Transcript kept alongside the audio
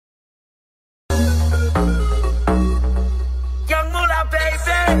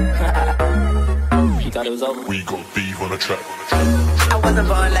thought it was over. We gon' beef on the track. I wasn't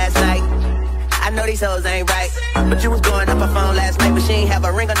born last night. I know these hoes ain't right. But you was going up her phone last night, but she ain't have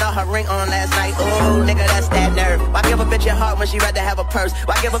a ring or not her ring on last night. Ooh, nigga, that's that nerve. Why give a bitch a heart when she rather have a purse?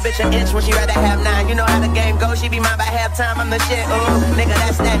 Why give a bitch an inch when she rather have 9? You know how the game goes, she be mine by halftime, I'm the shit. Ooh, nigga,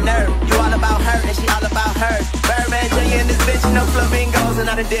 that's that nerve. You all about her and she all about hers. Birdman Jr. in this bitch, no flamingos. And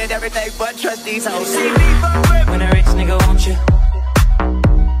I done did everything but trust these hoes. See me for when a rich nigga wants you,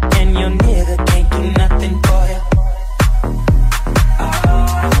 and your nigga can't do nothing for you.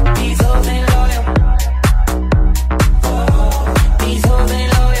 These hoes ain't loyal. These hoes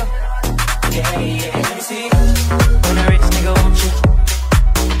ain't loyal. Yeah, yeah. See, when a rich nigga wants you,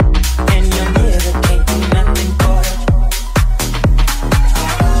 and your nigga can't do nothing for you.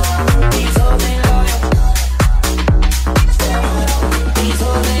 These hoes ain't loyal. These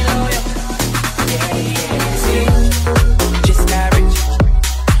hoes ain't loyal. Yeah, yeah. See, just got rich.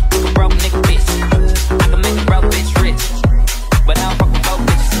 You a broke nigga bitch. I can make a broke bitch rich, but I don't fuck with broke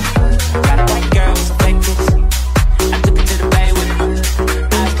bitches. Got a white girl with some fake tits. I took her to the bay with me.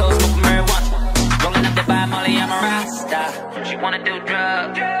 Eyes closed, smoking marijuana. Rolling up the by Molly, I'm a rasta. She wanna do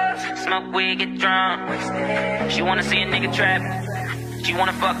drugs, smoke weed, get drunk. She wanna see a nigga trap. She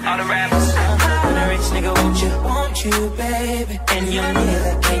wanna fuck all the rappers. When a rich nigga want you, baby, and your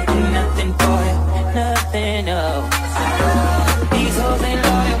nigga can't do nothing for you, nothing, no. These hoes ain't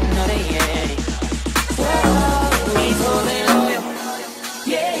loyal, no they ain't. These hoes ain't loyal.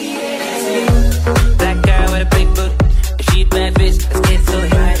 Yeah, yeah. See, black girl with a big boot. If she a bad bitch, let's get to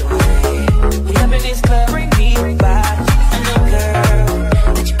it right away. We up in this club, bring me by. I know,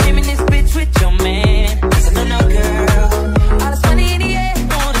 girl, that you came in this bitch with your man. Cause I know, girl, all this money in the air,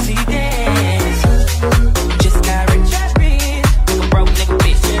 wanna see you dance. Just got rich, make a broke nigga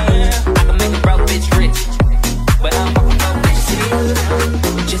bitch. I can make a broke bitch rich, but I don't fuck with broke bitches.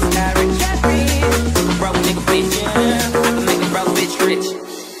 Just got rich, make a broke nigga bitch. I can make a broke bitch rich,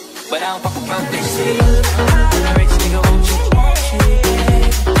 but I don't fuck with broke bitches. A rich nigga want you,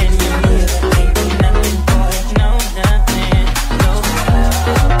 and your nigga can't do nothing for you, no nothing, no.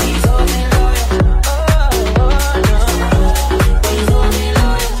 These hoes ain't loyal, oh no. These hoes ain't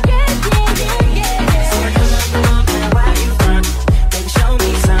loyal, yeah, yeah. Come on, girl, why you front? Baby, show me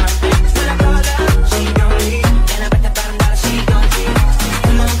something. When I call her, she gon' leave, and I bet that bottom dollar she gon' keep.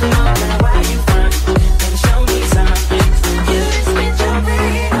 Come on, girl, why you front? Baby, show me something. You just spent your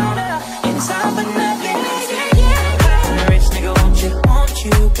ring on her, and it's all for nothing. When a rich nigga want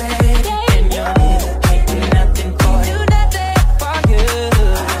you, baby, and your nigga can't do nothing for you, for you.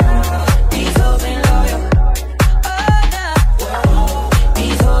 These hoes ain't loyal, oh no.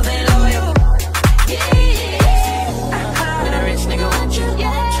 These hoes ain't loyal, yeah, yeah. When a rich nigga want you,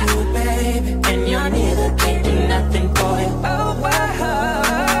 baby, and your nigga can't do nothing for you, oh wow.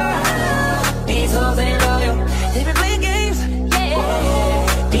 These hoes ain't loyal, they been playing games,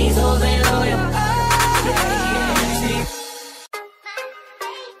 yeah. These hoes ain't loyal,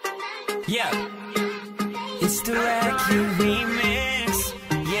 yeah. It's the Wacky remix,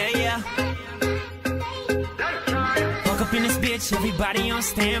 yeah. Woke up in this bitch, everybody on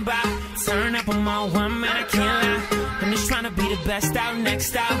standby. Turn up on my one man, I can't lie. I'm just trying to be the best out,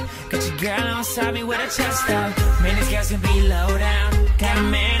 next out. Got your girl on side me with her chest out. Man, this girl's gonna be low down. Got a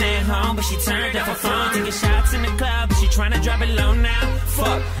man at home, but she turned off her phone. Taking shots in the club, but she tryna drop it low now.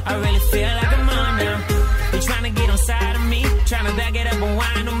 Fuck, I really feel like I'm on now. They tryna get on side of me, tryna back it up and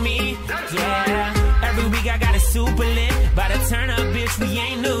wind on me. Yeah, every week I got it super lit. By the turn up, bitch, we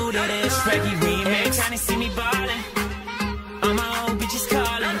ain't new to this. Wacky remix, tryna see me ballin'. All my old bitches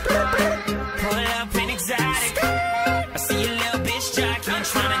calling. Pull up in exotic. I see your little bitch jockeying,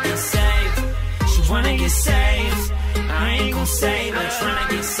 tryna get saved. She wanna get saved. I ain't gon' save her, tryna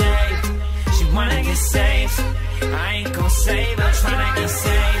get saved. She wanna get saved. I ain't gon' save her, tryna get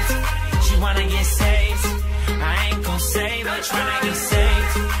saved. She wanna get saved. I ain't gon' save her, tryna get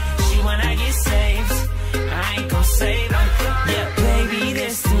saved. She wanna get saved. I ain't gon' save her. Yeah, baby,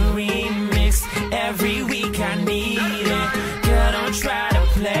 this the remix. Every week I need it. Girl, don't try to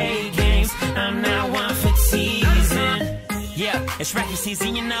play games. I'm not one for teasing. Yeah, it's Wacky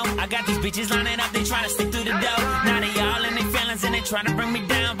season, you know. I got these bitches lining up, they tryna stick through the door. Now they all in their feelings and they tryna bring me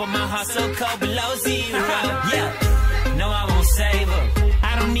down, but my heart's so cold below zero. Yeah, no, I won't save her.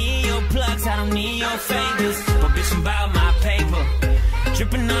 I don't need your plugs, I don't need your favors, but bitch, I'm about my paper.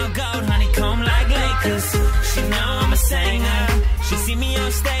 Dripping on gold, honeycomb like Lakers. She know I'm a singer. She see me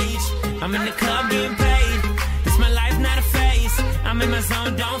on stage, I'm in the club getting paid. This my life, not a phase. I'm in my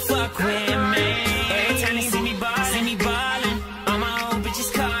zone, don't fuck with me. Every time you see me ballin', all my old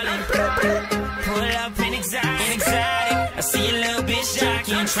bitches calling. Pull up in exotic. I see your little bitch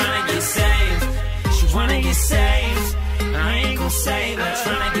jockeying, tryna get saved. She get saved. I ain't gon' save her.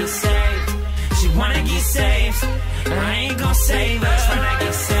 Tryna get saved. She wanna get saved. I ain't gon' save her. Tryna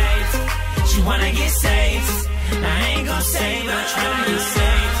get saved. She wanna get saved. I ain't gon' save her. Tryna get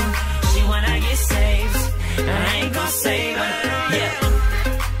saved. She wanna get saved. I ain't gon' save her. Yeah.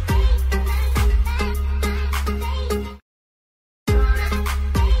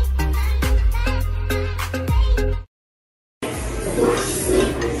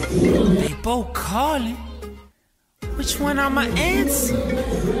 They both calling. Which one am I answer?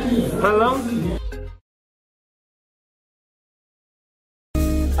 Hello?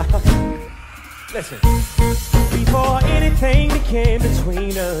 Listen. Before anything became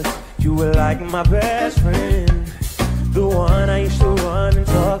between us, you were like my best friend. The one I used to run and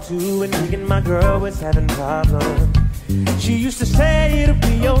talk to when me and my girl was having problems. She used to say it'll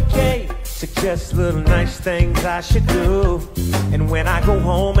be okay, suggest little nice things I should do. And when I go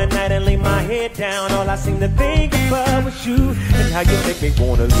home at night and lay my head down, all I seem to think about was you. And how you make me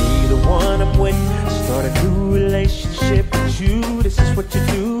wanna leave the one I'm with, start a new relationship with you. This is what you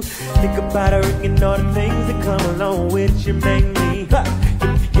do. Think about her and all the things that come along with you. Make me,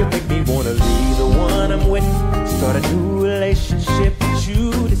 you make me wanna leave the one I'm with, start a new relationship with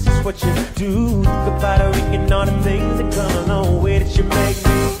you. This is what you do. Think about her and all the things that come along with it. You make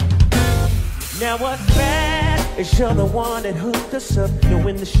me. Now what's bad is you're the one that hooked us up,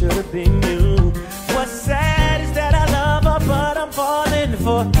 knowing this should have been you. What's sad is that I love her, but I'm falling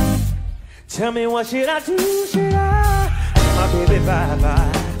for. Tell me what should I do? Should I ask my baby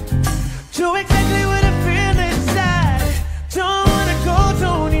bye-bye? Do exactly what I feel inside. Don't wanna go,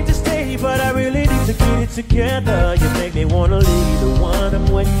 don't need to stay, but I really need to get it together. You make me wanna leave the one I'm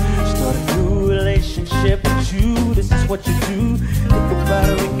with, start a new relationship with you. This is what you do. Think about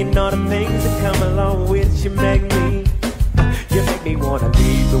it and all the things that come along with you. Make me wanna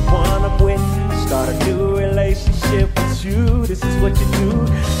leave the one I'm with, start a new relationship with you. This is what you do.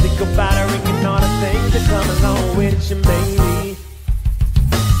 Think about it and all the things that come along with you. Make me.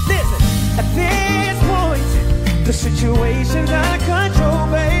 Listen, at this point, the situation's out of control,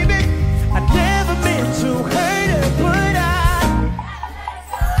 baby. I never meant to hurt her, but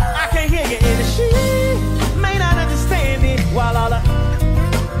I can't hear you in the shit. May not understand it while all I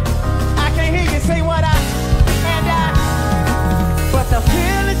can't hear you say what but the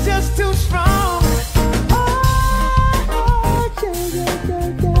feel is just too strong. Oh, yeah, yeah, yeah,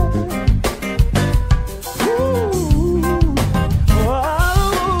 yeah. Ooh,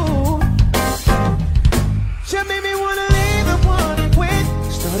 oh. You made me wanna leave the one I'm with,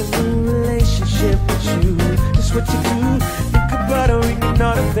 start a new relationship with you. That's what you do. Think about her and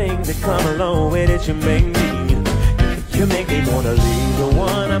all the things that come along with it. You make me wanna leave the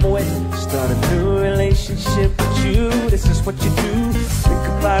one I'm with, start a new relationship with you. This is what you do. Think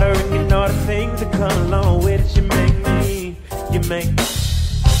about her and all the things that come along with it. You make me.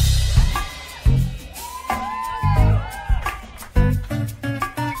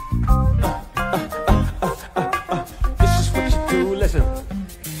 This is what you do. Listen.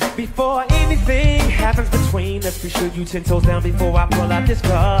 Before anything happens between us, be sure you 10 toes down before I pull out this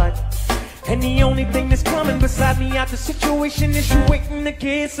card. And the only thing that's coming beside me out the situation is you waiting to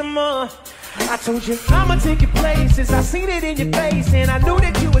get some more. I told you I'ma take your places, I seen it in your face, and I knew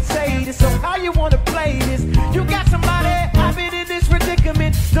that you would say this. So how you wanna play this? You got somebody, I've been in this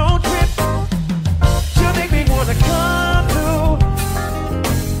predicament. Don't trip, you make me wanna come through,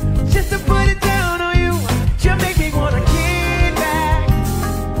 just to put it down on you. You make me wanna get back,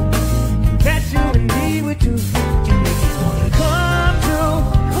 that you and me would do. You make me wanna come through.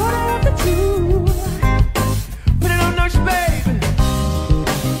 Put it on nurse, baby.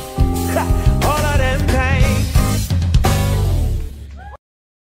 All of them things.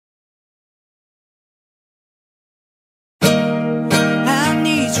 I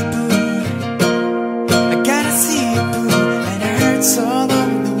need you, boo. I gotta see you, boo.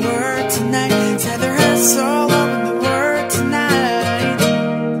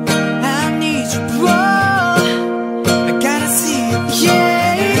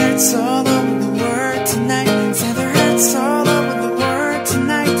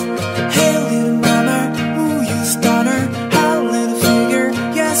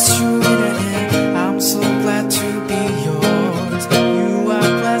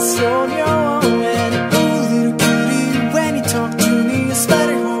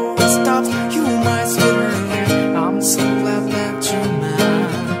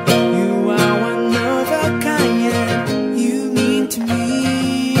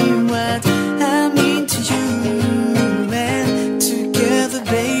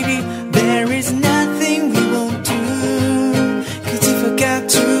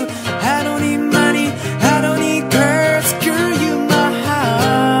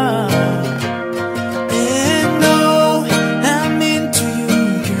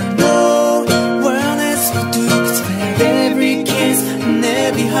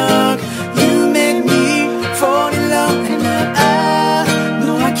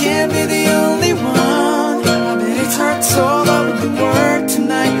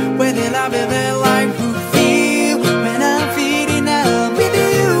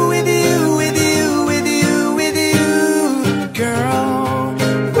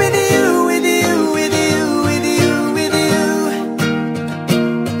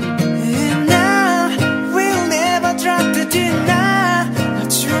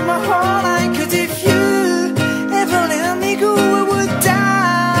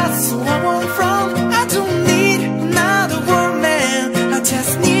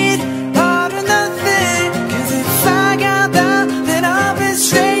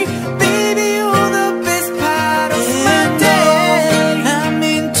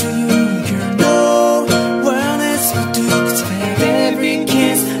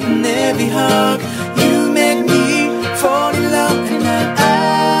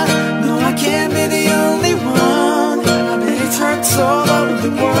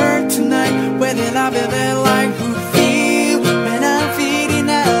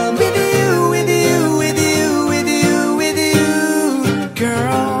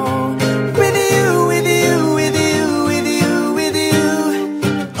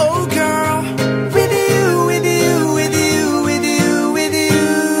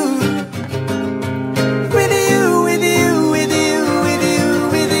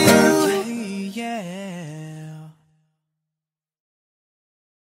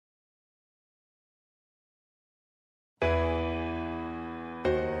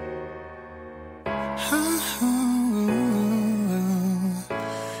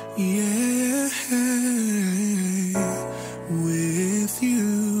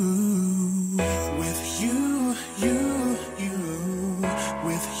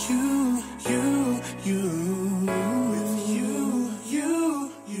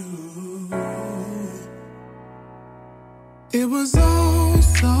 It was all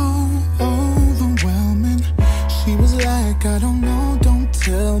so overwhelming. She was like, I don't know, don't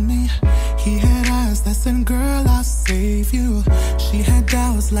tell me. He had eyes that said, girl, I'll save you. She had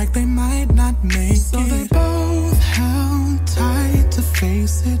doubts like they might not make it. So they both held tight to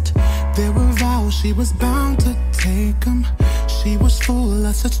face it. There were vows she was bound to take them. She was full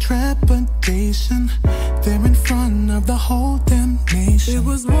of such trepidation. There in front of the whole damn nation. It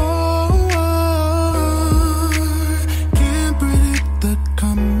was war. Can't predict the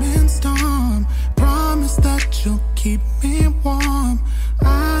coming storm. Promise that you'll keep me warm.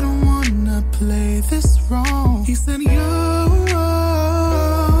 I don't wanna play this wrong. He said, yo,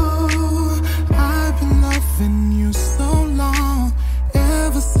 I've been loving you so long.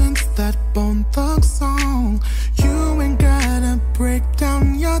 Ever since that Bone Thugs song. You ain't gotta break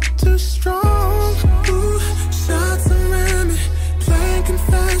down, you're too strong. Ooh, shots around me, playing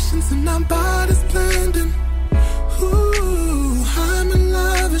confessions and our bodies blending. Ooh, I'm in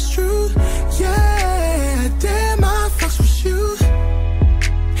love, it's true. Yeah, damn, I fucks with you.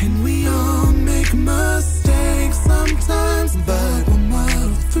 And we all make mistakes sometimes, but we'll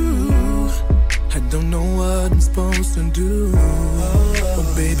muddle through. I don't know what I'm supposed to do.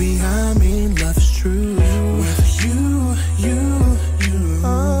 Oh, baby, I mean, love is true. With you, you.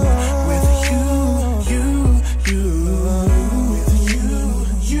 With you. With you.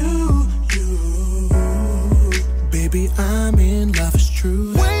 Baby, I mean, love is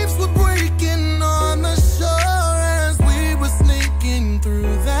true. Waves were breaking on the shore as we were sneaking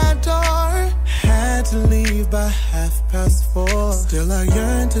through that door. Had to leave by 4:30. Still I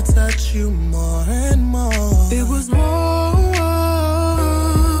yearn to touch you more and more. It was war.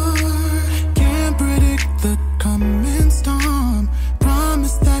 Can't predict the coming storm.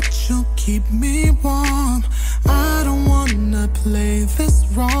 Promise that you'll keep me warm. I don't wanna play this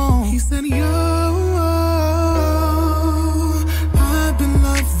wrong. He said, yo, I've been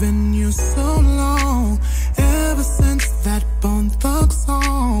loving you so long. Ever since that Bone Thugs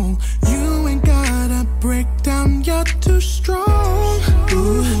song. You ain't gotta break down, you're too strong.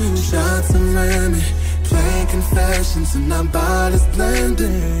 Ooh, shots around me, playing confessions and our bodies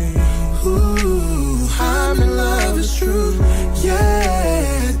blending. Ooh, I'm in love, it's true.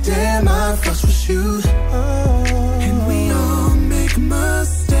 Yeah, damn, I fucks with you. And we all make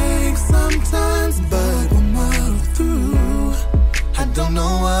mistakes sometimes, but we'll muddle through. I don't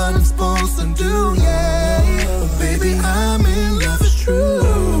know what I'm supposed to do, yeah. But baby, I'm in love, it's true.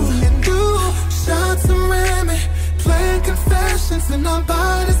 And ooh, shots around me, playing confessions and our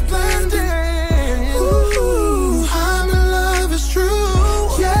bodies blending. Ooh, I'm in love, it's true.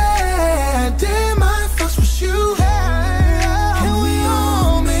 Yeah, damn, I fucks with you. And we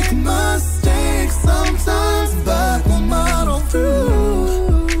all make mistakes sometimes, but we'll muddle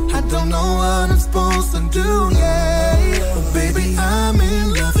through. I don't know what I'm supposed to do, yeah. But baby, I'm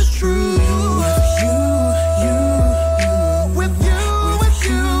in love, it's true.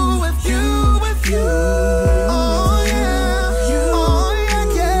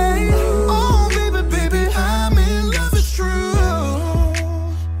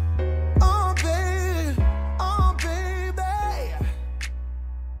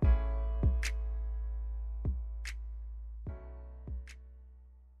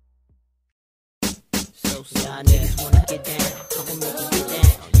 Y'all niggas wanna get down, I'ma make you get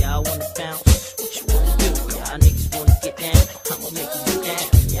down. Y'all wanna bounce, what you wanna do? Y'all niggas wanna get down, I'ma make you get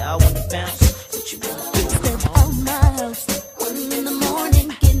down. Y'all wanna bounce, what you wanna do? Step out my house, 1 in the morning,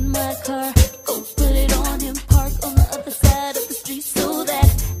 get in my car, go put it on him, park on the other side of the street so that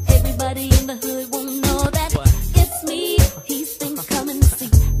everybody in the hood won't know that it's me. He's been coming to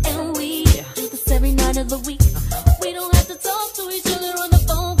see, and we do this every night of the week. We don't have to talk to each other on the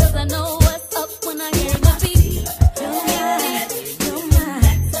phone, cause I know what's up when I hear my beat.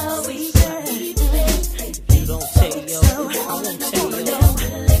 You don't tell yo, I won't tell you.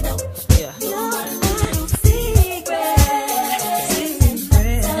 Yeah.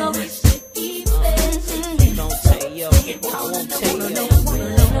 You don't tell yo, I won't tell you.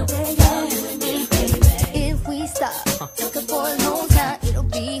 If we stop, talking for a long time, it'll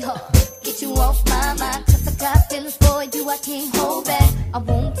be hard. Get you off my mind, cause I got feelings for you, I can't hold back. I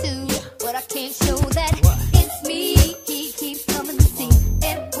want to, but I can't show that. It's me, he keeps coming to see.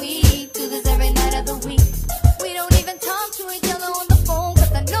 And we do this every night of the week. We don't even talk to each other on the phone,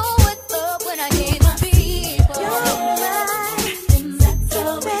 cause I know what's up when I hear the beat. You're right, and that's the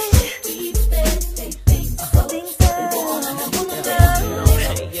way. Things that I wanna You don't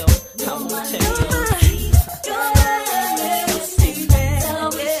tell yo, I won't tell you. you're right,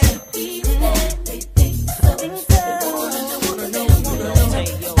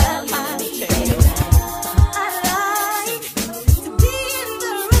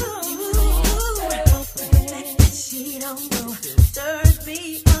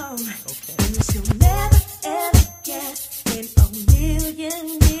 see things you'll never ever guess in a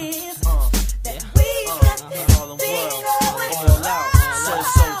million years. That we got this thing going on.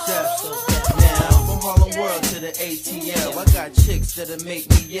 World to the ATL. I got chicks that'll make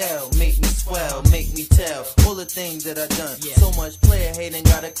me yell, make me swell, make me tell all the things that I done. So much player hating,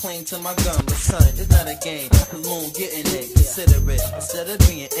 gotta cling to my gun. But son, it's not a game, cause moon getting it, consider it. Instead of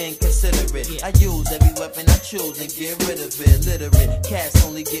being inconsiderate, I use every weapon I choose and get rid of it. Literate, cats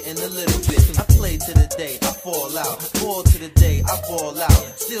only getting a little bit. I play to the day, I fall out. Ball to the day, I ball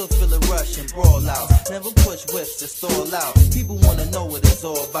out. Still feel a rush and brawl out. Never push whips to stall out. People wanna know what it's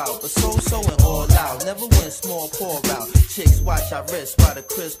all about, but so and all out. Never win small, pour out. Chicks watch our wrist while the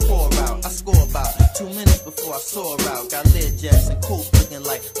crisp pour out. I score about 2 minutes before I soar out. Got lid jets and coops looking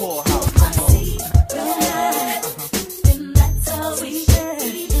like whorehouse. Come on. And that's how we share.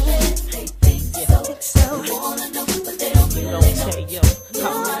 They think so. They wanna know, but they don't really know.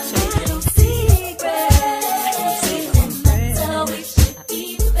 No secret. And that's how we should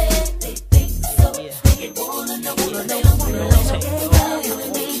keep it. They think so. They wanna know, but they don't really know.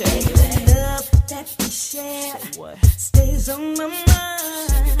 That we share stays on my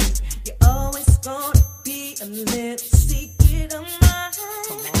mind. You're always gonna be a little secret of mine.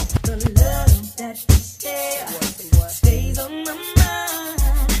 The love that we share stays on my mind.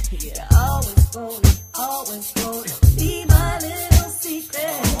 You're always gonna be my little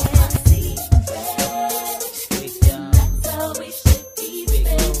secret. And that's how we should keep it.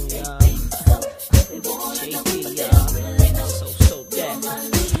 They think so. They wanna know, but they don't really know. You're my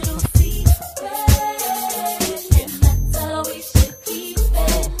little secret.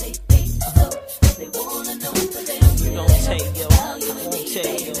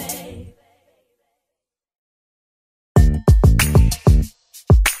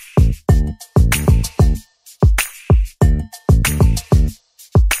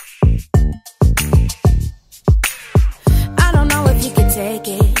 I don't know if you can take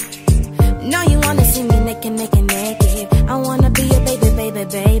it. No, you wanna see me naked. I wanna be a baby.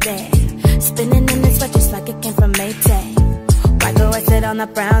 Spinning in the sweat just like it came from Maytag. Why go I sit on the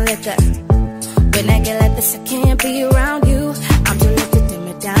brown liquor? When I get like this, I can't be around you. I'm too late to dim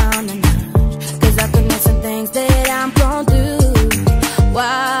it down a notch. Cause I could miss some things that I'm gon' do.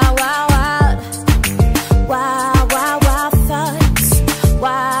 Wow, wow, wow. Wow, wow, wow, thoughts.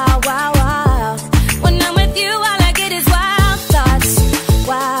 Wow, wow, wow. When I'm with you, all I get is wild thoughts.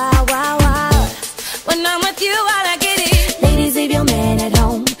 Wow, wow, wow. When I'm with you, all I get is. Ladies, leave your man at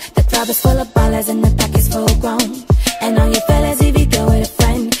home. The club is full of ballers and the pack is full grown. And all your fellas, if you go with a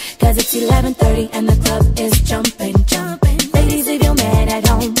friend, cause it's 11:30 and the club is jumping. Ladies, leave your man at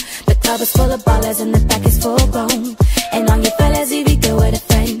home. The club is full of ballers and the pack is full grown. And all your fellas, if you go with a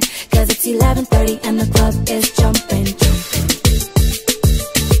friend, cause it's 11:30 and the club is jumping.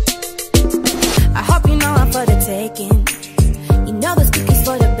 I hope you know I'm for the taking. You know this cookie's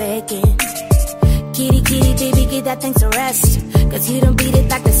for the baking. Kitty, kitty, baby, get that thing to rest. Cause you don't beat it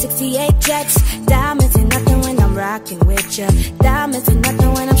like the 68 Jets. Diamonds ain't nothing when I'm rocking with ya. Diamonds ain't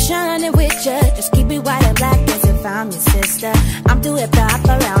nothing when I'm shining with ya. Just keep it white and black as if I'm your sister. I'm too hip to hop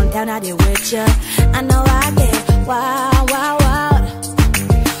around town out here with ya. I know I get wow, wow, wow.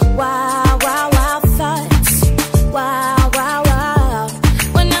 Wow, wow, wow thoughts. Wow, wow, wow.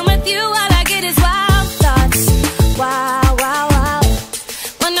 When I'm with you, all I get is wild thoughts. Wow, wow, wow.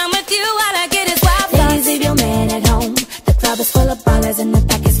 When I'm with you, all I get is wild thoughts. Ladies, leave your man at home. The club is full of ballers and the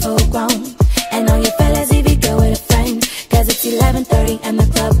pack is full grown. And all your fellas, if you go with a friend, cause it's 11:30 and the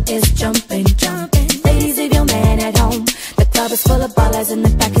club is jumping. Ladies, leave your man at home. The club is full of ballers and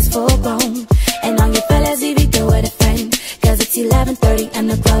the pack is full grown. And all your fellas, if you go with a friend, cause it's 11:30 and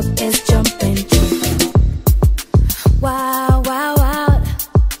the club is jumping. Wow, wow, wow.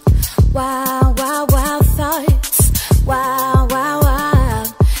 Wow, wow, wow thoughts. Wow, wow, wow.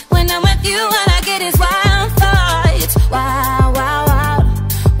 When I'm with you, all I get is wild thoughts. Wow, wow, wow.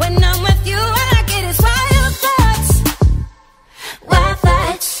 When I'm with you, all I get is wild thoughts. Wild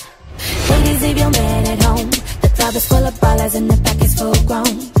thoughts. Ladies, leave your man at home. The club is full of ballers and the back is full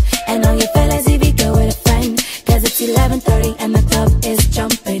grown. And all your fellas, if you go with a friend, cause it's 11:30 and the club is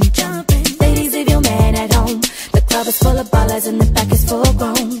jumping. Ladies, leave your man at home. The club is full of ballers and the back is full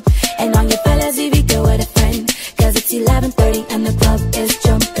grown. And all your fellas, if you go with a friend, cause it's 11:30 and the club is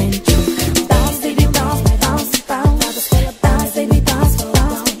jumping. Bounce, baby, bounce, bounce, bounce. Bounce, baby, bounce,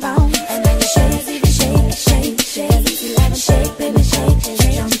 bounce, bounce. And then you shake, shake, shake, shake. Shake, baby, shake,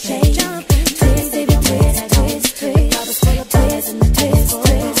 jump, shake. Twist, baby, twist, twist, twist. Twist and twist,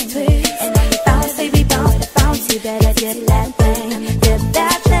 twist, twist. And then you bounce.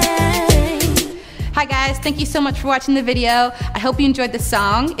 so much for watching the video. I hope you enjoyed the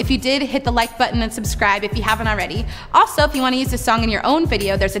song. If you did, hit the like button and subscribe if you haven't already. Also, if you want to use this song in your own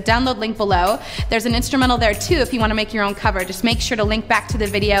video, there's a download link below. There's an instrumental there too if you want to make your own cover. Just make sure to link back to the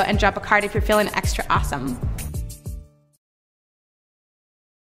video and drop a card if you're feeling extra awesome.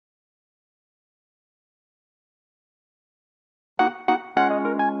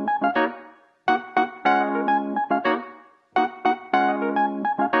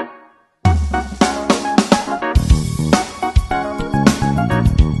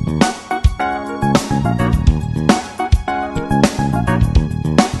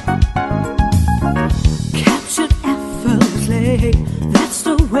 That's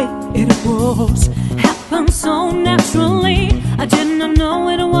the way it was. Happened so naturally. I did not know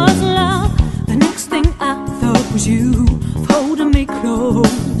it was love. The next thing I thought was you holding me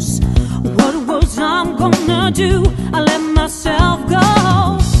close. What was I gonna do? I let myself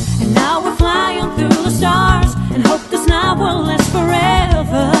go. And now we're flying through the stars and hope this night will last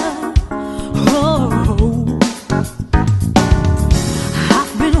forever. Oh,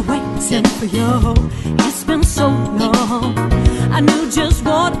 I've been waiting for you. It's been so long. I knew just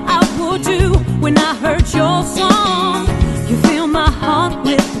what I would do when I heard your song. You fill my heart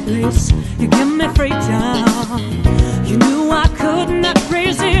with bliss. You give me freedom. You knew I could not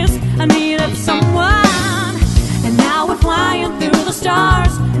resist. I needed someone. And now we're flying through the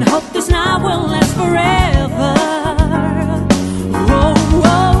stars and hope this night will last forever. Whoa,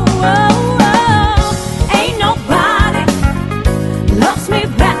 whoa, whoa, whoa. Ain't nobody loves me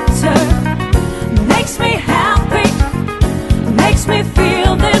better, makes me happy, makes me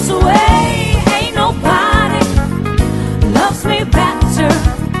feel this way. Ain't nobody loves me better.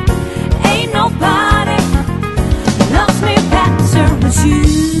 Ain't nobody loves me better but you.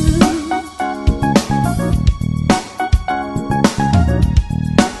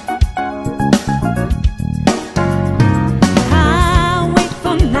 I wait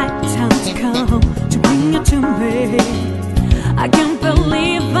for nighttime to come to bring you to me. I can't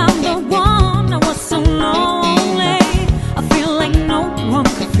believe I'm the one. I was so lonely. I feel like no one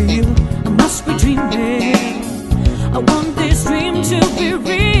can feel. I must be dreaming. I want this dream to be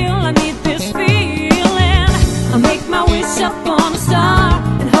real. I need this feeling. I make my wish up on a star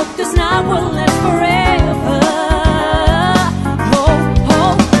and hope this night will last forever. Oh,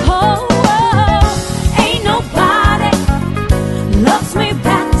 oh, oh, oh. Ain't nobody loves me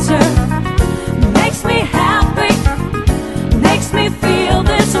better, makes me happy, makes me feel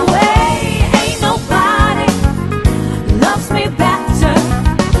this way. Ain't nobody loves me better.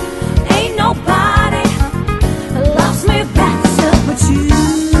 Ain't nobody loves me better but you.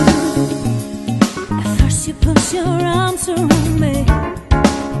 At first you put your arms around me,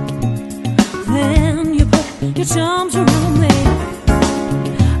 then you put your charms around me.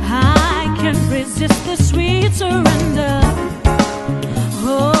 I can't resist the sweet surrender.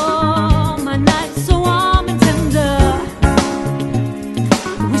 Oh, my night's so warm and tender.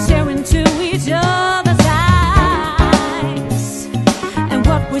 We stare into each other's eyes, and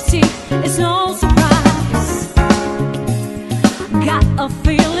what we see is no surprise. Got a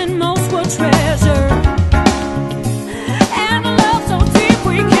feeling most will treasure, and a love so deep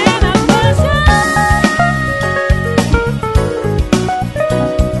we cannot measure.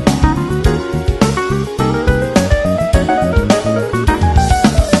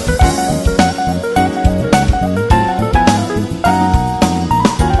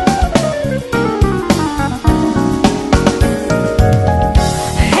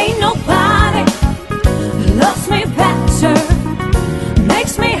 Ain't nobody loves me better,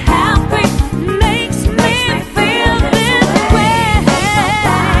 makes me happy, makes me feel this way.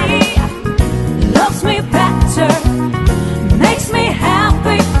 Loves me better, makes me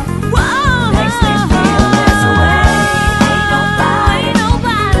happy. Whoa, makes me feel this way. Ain't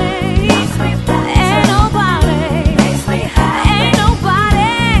nobody loves me better. Ain't nobody makes me happy. Ain't nobody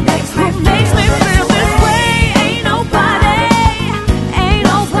makes me feel this way. Ain't nobody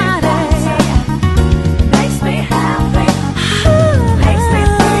makes me happy, makes me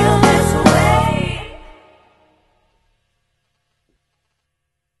feel this way.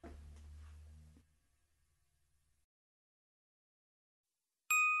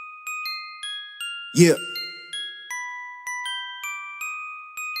 Yeah.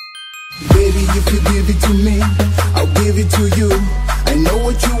 Baby, if you give it to me, I'll give it to you. I know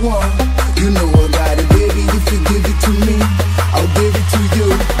what you want, you know I got it. Baby, if you give it to me, I'll give it to you.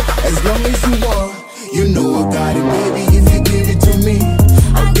 As long as you want, you know I got it. Baby, if you give it to me,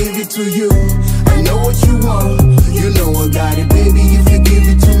 I'll give it to you. I know what you want, you know I got it. Baby, if you give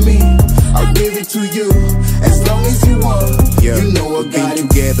it to me, I'll give it to you. As long as you want, you know I got it.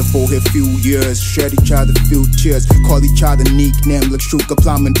 together for a few years, shared each other few tears, call each other nicknames like Sugar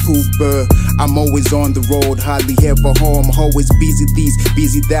Plum and Pooh Bear. I'm always on the road, hardly ever home, always busy this,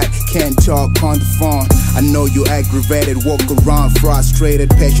 busy that, can't talk on the phone. I know you aggravated, walk around frustrated,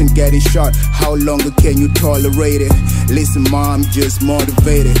 passion getting short, how longer can you tolerate it? Listen mom, just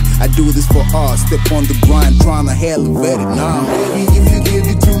motivated, I do this for us, step on the grind, trying to elevate it now. Baby, if you give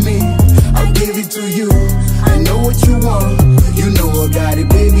it to me, I'll give it to you. I know what you want, you know I got it.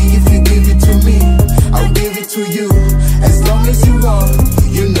 Baby, if you give it to me, I'll give it to you. As long as you want,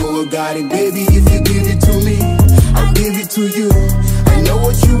 you know I got it. Baby, if you give it to me, I'll give it to you. I know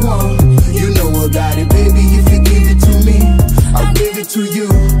what you want, you know I got it. Baby, if you give it to me, I'll give it to you.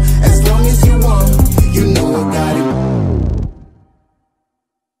 As long as you want, you know I got it.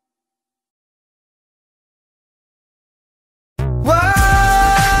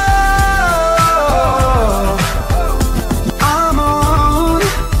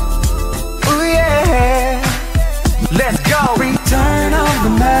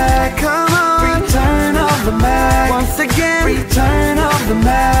 Return of the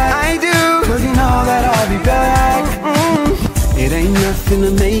Mac, I do, cause you know that I'll be back. It ain't nothing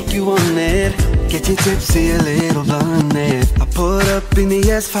to make you want it, get you tipsy, a little blunted. I pulled up in the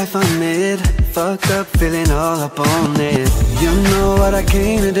S500, fucked up, feeling all up on it. You know what I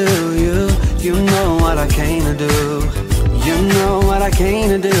came to do, you know what I came to do. You know what I came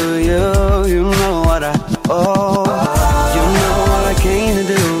to do, you know what I, oh. You know what I came to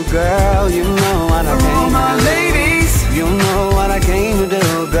do, girl, you know what I came to do. My ladies, you know what I came to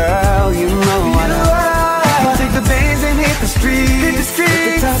do, girl, you know what I. You can take the bands and hit the street, put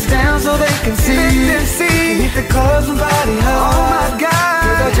the tops down so they can see. Let them see. Hit the clubs and party hard. Oh my God,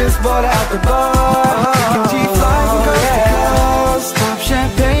 cause I just bought out the bar. We can G-fly from coast to coast. Pop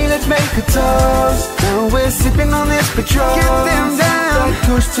champagne, let's make a toast. Now we're sipping on this Patron. Get them down,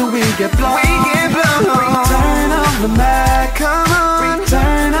 push till we get blown. We get blown. Return of the Mac, come on.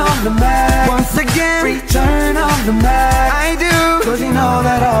 Return of the Mac, once again. Return of the Mac, I do, cause you know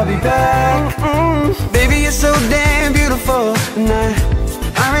that I'll be back. Baby, you're so damn beautiful, and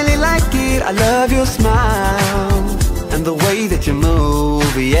I really like it. I love your smile and the way that you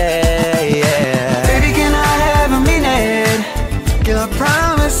move, yeah, yeah. Baby, can I have a minute? Girl, I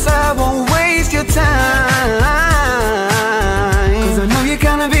promise I won't waste your time, cause I know you're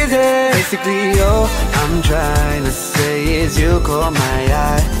kinda busy. Basically, all I'm trying to say is you caught my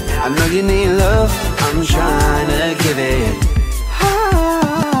eye. I know you need love, I'm trying to give it.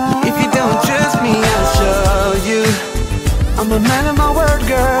 If you don't trust me, I'll show you. I'm a man of my word,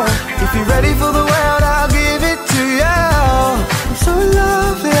 girl. If you're ready for the world, I'll give it to you. I'm so in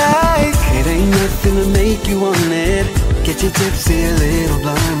love, like it ain't nothing to make you want it, get you tipsy, a little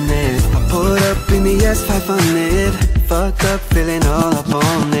blunted. I pulled up in the S500, fucked up, feeling all up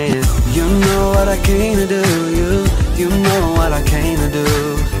on it. You know what I came to do, you know what I came to do.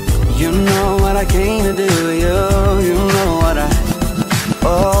 You know what I came to do, you know what I,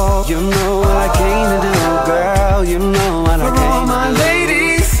 oh. You know what I came to do, girl, you know what I came to do. For all my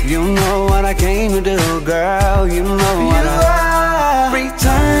ladies, you know what I came to do, girl, you know what I.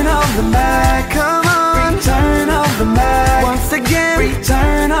 Return of the Mac, come on. Return of the Mac, once again.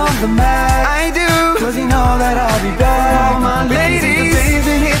 Return of the Mac, I do, cause you know that I'll be back. For all my ladies,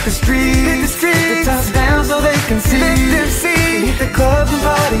 and hit the streets, put the tops down so they can see. Let them see. Hit the clubs and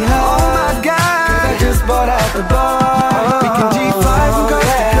party hard. Oh my God, cause I just bought out the bar. We can G-fly from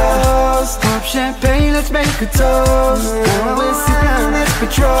coast to coast. Pop champagne, let's make a toast. Now we're sipping on this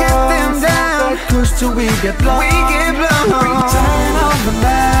Patron. Get them down, push till we get blown. We get blown. Return of the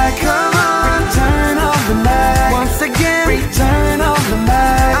Mac, come on. Return of the Mac, once again. Return of the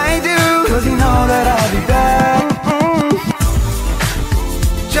Mac, I do, cause you know that I'll be back.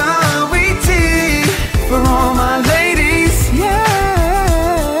 John Wheaty, for all my ladies, yeah.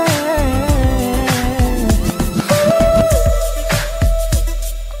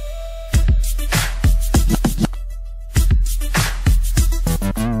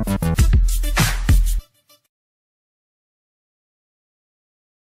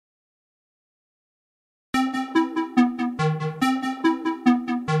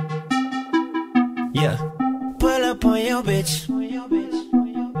 Yeah. Pull up on your bitch.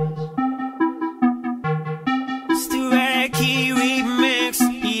 Stu-Rad-Key remix.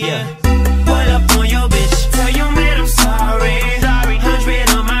 Yeah. Pull up on your bitch. Tell your man I'm sorry. 100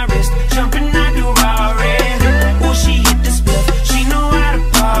 on my wrist. Jumping out the Rari. Oh, she hit the split. She know how to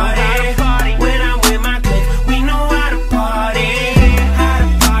party. When I'm with my clique, we know how to party. How to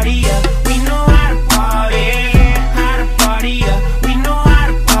party, yeah. We know how to party. How to party, yeah. We know how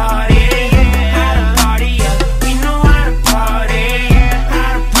to party. How to party, yeah. We know how to party.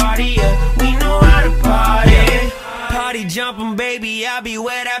 How to party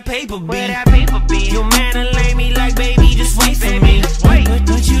where that paper be. Your man will lay me like, baby, just wait for me.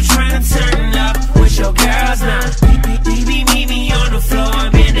 But you tryna turn up with your girls now. Baby, meet me on the floor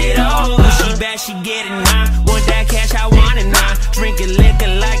and bend it over. She bad, she getting high. Want that cash, I want it now. Drinking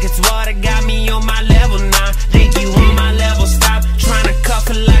liquor like it's water, got me on my level now. Think you on my level, stop tryna cuff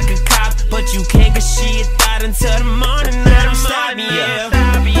her like a cop. But you can't get shit out until the morning. Let him stop me, yeah.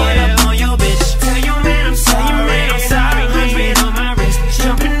 Pull up on your bitch. Tell your man I'm sorry. I'm sorry. 100 on my wrist,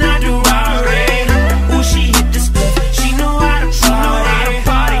 jumping out the Rari. Ooh, she hit the split. She know how to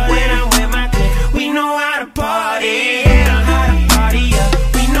party. When I'm with my clique, we know how to party. Yeah, how to party, yeah.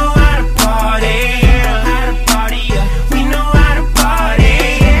 We know how to party. Yeah, how to party, yeah. We know how to party.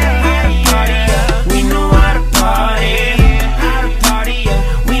 Yeah, how to party, yeah. We know how to party. How to party, yeah.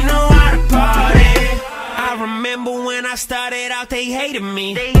 We know how to party. I remember when I started out, they hated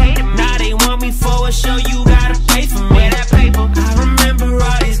me. Now they want me for a show, you gotta pay for me. That paper. I remember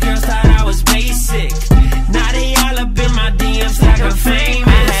all these girls thought I was basic. Now they all up in my DMs like I'm famous. I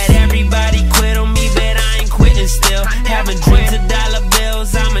had everybody quit on me, but I ain't quitting still. Having dreams of dollar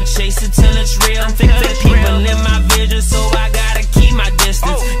bills, I'ma chase it till it's real. Think that people in my vision, so I gotta keep my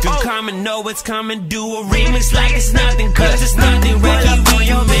distance. Good karma, know it's coming, do a remix like it's nothing, cause it's nothing. Roll up on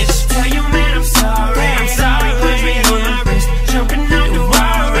your bitch, tell your man I'm sorry. I'm sorry, 100 on my wrist, jumping out the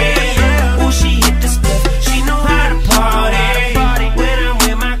Rari. Ooh, she hit the split, she know how to party. When I'm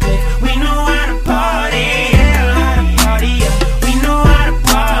with my clique, we know how to party. Yeah, how to party, yeah. We know how to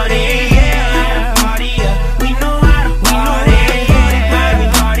party. Yeah, how to party, yeah. We know how to party.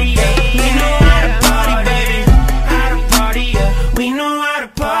 Party, yeah. We know how to party, baby. How to party, yeah. We know how to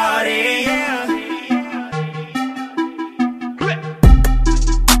party. Yeah.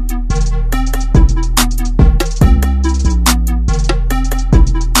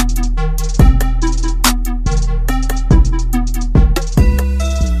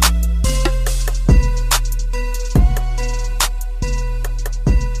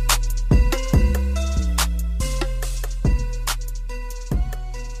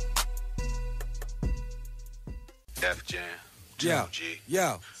 Def Jam. Yo,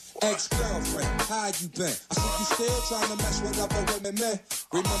 yo. Ex-girlfriend, how you been? I see you still trying to mess with other women, man.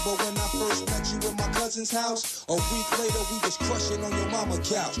 Remember when I first met you in my cousin's house? A week later, we was crushing on your mama's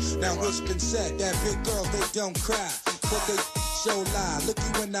couch. Now it's been said that big girls, they don't cry, but they show lie. Look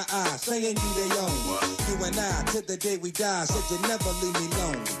you in the eye, saying you they own. You and I, till the day we die, said you never leave me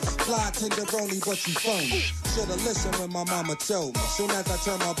lonely. Fly tenderoni, but you phony. Should've listened when my mama told me. Soon as I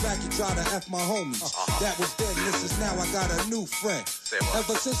turn my back, you try to F my homies. That was then, this is now, I got a new friend.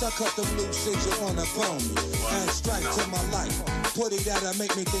 Ever since I cut the blue shit, you wanna bone me. And strike to my life. Put it that'll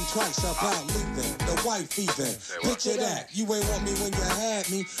make me think twice about leaving. The wife even. Picture that, you ain't want me when you had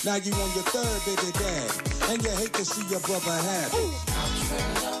me. Now you on your third bit of dad. And you hate to see your brother have it. I'm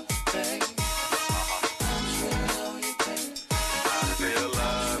feeling up, babe. I'm feeling on you, babe. I still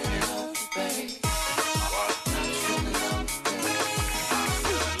love you, babe. I'm feeling up, babe. I'm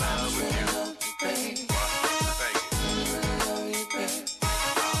still in love with you,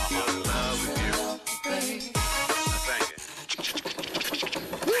 babe.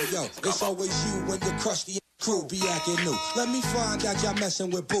 Yo, it's always you when you crush the crew be acting new. Let me find out y'all messing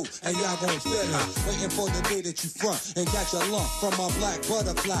with Boo, and y'all gon' feel it. Waiting for the day that you front and got your lump from my black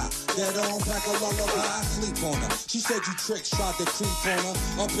butterfly. That on pack a lullaby, sleep on her. She said you tricks tried to creep on her.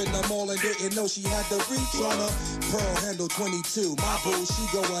 Up in the mall and didn't know she had the reach on her. Pearl handle 22, my boo, she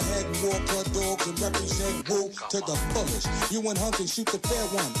go ahead and walk her dogs and represent Woo to the fullest. You and Hunk can shoot the fair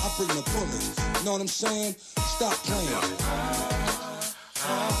one, I bring the bullets. Know what I'm saying? Stop playing.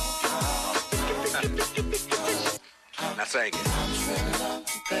 Now sing it. I'm feeling up,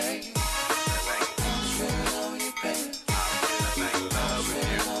 babe. I'm feeling on you, babe. I'm feeling in love with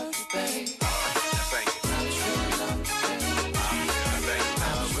you, babe. Now sing it. I'm feeling up, babe. I'm feeling in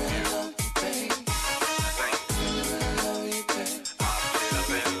love with you, babe. Now sing it. I'm feeling on you, babe. I'm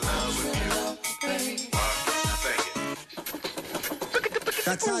feeling in love with you, babe. Now sing it.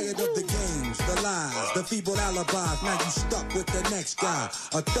 Got tired of the games, the lies, the feeble alibis. Now you stuck with the next guy.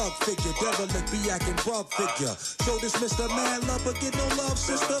 A thug figure, derelict, be acting bug figure. So this Mr. Man Love, but get no love,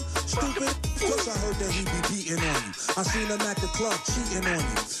 sister. Stupid. Plus I heard that he be beating on you. I seen him at the club cheating on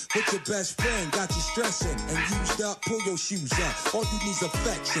you. with your best friend, got you stressing and used up, pull your shoes up. All you need's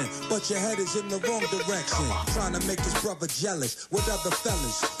affection, but your head is in the wrong direction. Trying to make his brother jealous with other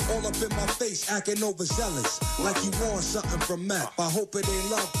fellas. All up in my face, acting overzealous, like you want something from Mac. I hope it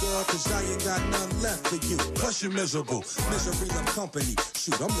ain't love, girl, cause I ain't got none left for you. Plus you're miserable, misery love company.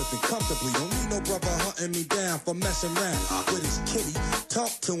 Shoot, I'm living comfortably, don't need no brother hunting me down for messing around with his kitty.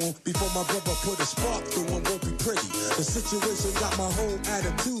 Talk to him before my brother put a spark through him, won't be pretty. The situation got my whole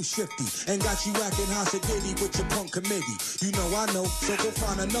attitude shifty and got you acting hossidity with your punk committee. You know I know, so go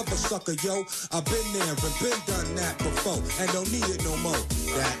find another sucker, yo. I've been there and been done that before and don't need it no more.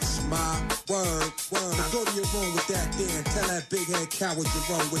 That's my word. Now go to your room with that there and tell that big head coward you're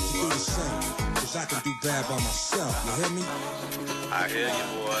wrong with you do the same. Cause I can do bad by myself, you hear me? I hear you,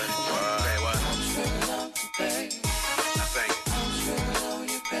 boy. Say what? I think I'm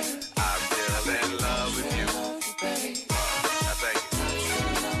still in love with you. I think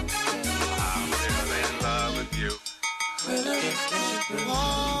I'm still in love with you. I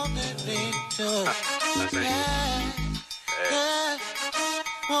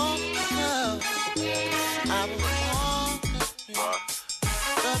think. What?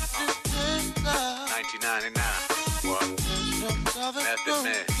 1999. What? Method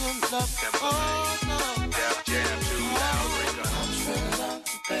Man, Timberland, Def Jam 2, Outrigger. I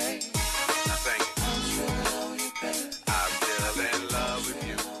think I'm still in love with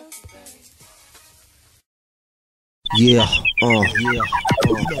you.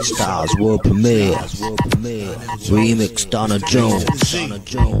 Styles World Premiere. Remix Donna Jones.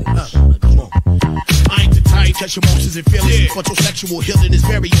 I ain't the type, touch emotions and feelings, but your sexual healing is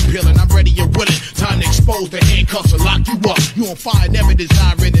very appealing. I'm ready and willing. Time to expose the handcuffs and lock you up. You on fire, never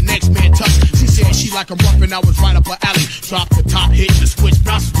desiring the next man touch. She said she like a rough and I was right up her alley. Drop the top, hit the switch,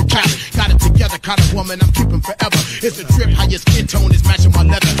 bounce to Cali. Got it together, kind of woman I'm keeping forever. It's a trip how your skin tone is matching my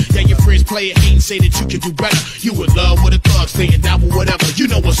leather. Yeah, your friends play it, hate and say that you can do better. You in love with a thug, staying down with whatever. You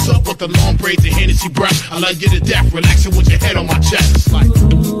know what's up with the long braids and Hennessy breath. I love you to death, relaxing with your head on my chest. It's like,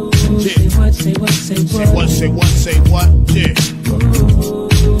 yeah. Say what? Say what? Yeah. Ooh,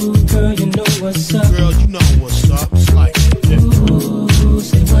 girl, you know what's up. Girl, you know what's up. It's like, yeah. Ooh,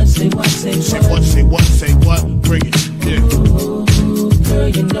 say what? Say what? Bring it, yeah. Ooh, girl,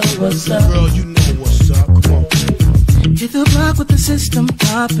 you know what's up. Girl, you know what's up. Come on. Hit the block with the system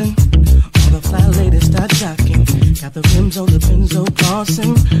popping. All the fly ladies start jocking. Got the rims on the Benzo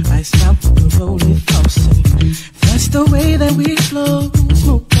glossing. Iced out with the rolling flossing. That's the way that we flow.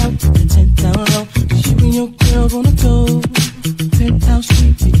 Smoke out with the tent down low. Cause you and your girl wanna go. Penthouse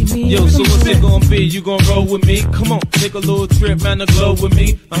Street, taking me. Yo, so what's it gonna be? You gonna roll with me? Come on, take a little trip round the globe with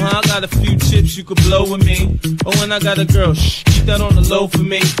me. I got a few chips you could blow with me. Oh, and I got a girl, shh, keep that on the low for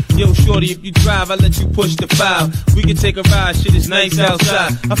me. Yo, shorty, if you drive, I let you push the 5. We can take a ride, shit is nice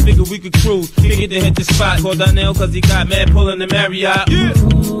outside. I figure we could cruise, figure to hit the spot. Call Donnell cause he got mad pulling the Marriott. Yeah.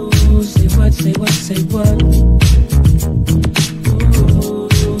 Ooh, say what?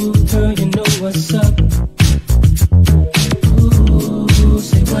 Ooh, girl, you know what's up. Ooh,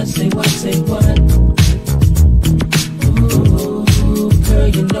 say what? Ooh, girl,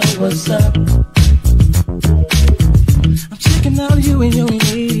 you know what's up. I'm checking out you and your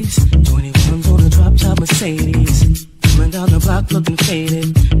ladies. 21s on a drop top Mercedes. Coming down the block looking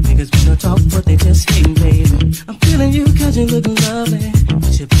faded. Niggas wanna talk but they just hating, baby. I'm feeling you cause you looking lovely.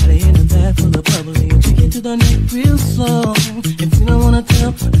 Put your body in the bag full of bubbly. You get to the neck real slow. If you don't wanna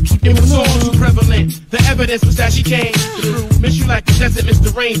tell, keep it was all too prevalent. The evidence was that she came through. Miss you like the desert,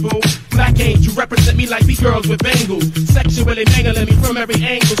 Mr. Rainbow. Black angel, represent me like these girls with bangles. Sexually mangling me from every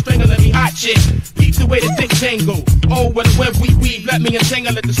angle. Strangling me hot shit. Peep the way the dick tangle. Oh, what a web we weave. Let me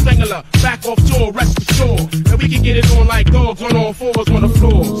entangle at the strangler. Back off door, rest assured. And we can get it on like dogs on all fours on the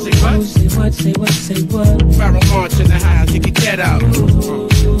floor. Say what? Barrel march in the house, you can get out. Ooh,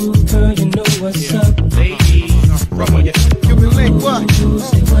 girl, you know what's up. Ladies, rub on your. You been linked what?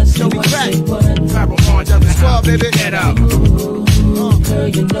 Say what? Barrel march on the house, you can get out. Ooh, girl,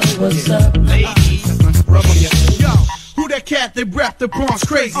 you know what's up. Ladies, rub on your. Yo. Who that cat that rap the Bronx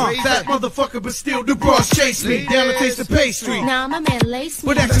crazy? That motherfucker, but still the bros chase me. Down the taste of pastry. Now my man lace me.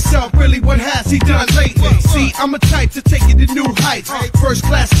 But ask yourself, really, what has he done lately? See, I'm a type to take it to new heights. First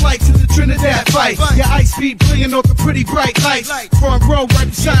class flight to the Trinidad fight. Your ice beat brilliant off the pretty bright lights. Front row right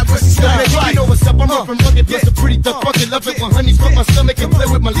beside West Side. You know what's up? I'm up from rugged, plus a pretty tough bucket. Love it when honeys put my stomach and play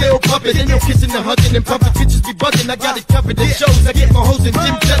with my little puppet. Ain't no kissing and hugging and pumping. Bitches be bugging. I got it covered. In shows, I get my hoes in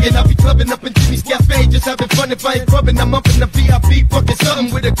gym jugging. I be clubbing up in Jimmy's Cafe, just having fun. If I ain't clubbing, I'm up in the VIP, fucking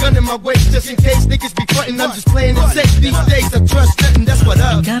something with a gun in my waist, just in case niggas be frontin'. I'm just playing it safe these days. I trust nothing. That's what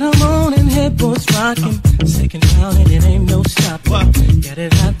up. Got 'em on in here. headboard's rocking. Second round and it ain't no stopping. Got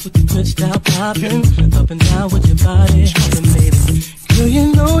it hot with the good style popping. Up and down with your body hopping, baby. Girl,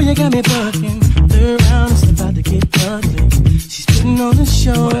 you know you got me bucking. Third round is about to get ugly. She's putting on the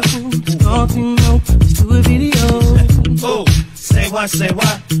show. It's all you know. Let's do a video. Oh, say what?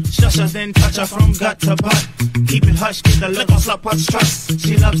 Shush her, then touch her from gut to butt. Keep it hush, get the lip on Slapwat's trust.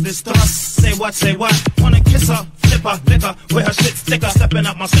 She loves this thrust. Say what? Wanna kiss her, flip her, lick her, with her shit sticker. Stepping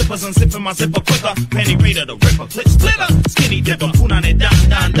up my slippers and zipping my zipper quicker. Panty raider, the ripper, clip splitter. Skinny dipper, punane down.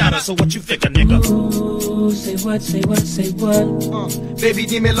 So what you figure, nigga? Ooh, say what? Baby,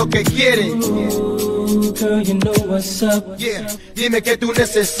 dime lo que quieres. Ooh, girl, you know what's up. Yeah, dime que tú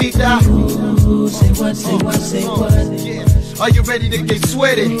necesitas. Ooh, say what? Yeah. Are you ready to get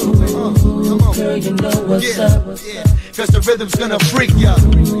sweaty? Girl, you know what's up. Cause the rhythm's gonna freak ya.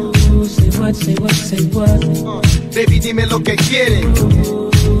 Ooh, say what? Baby, dime lo que quieres.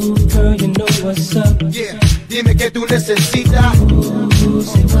 Ooh, girl, you know what's up. Yeah, dime que tú necesitas. Ooh,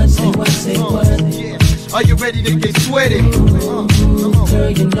 say what? Yeah. Are you ready to get sweaty? Girl,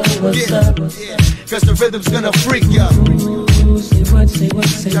 you know what's up. Cause the rhythm's gonna freak ya. Ooh, say what?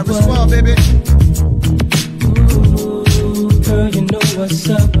 Now respond, baby. Girl, you know what's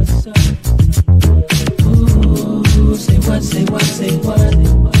up. Ooh, say what?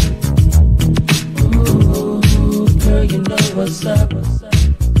 Ooh, girl, you know what's up.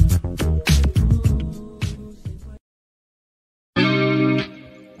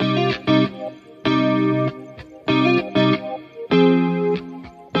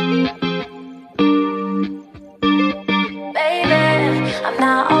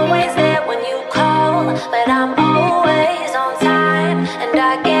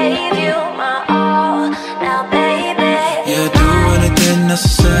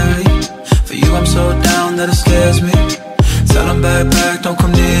 Necessary for you, I'm so down that it scares me. Tell them back, don't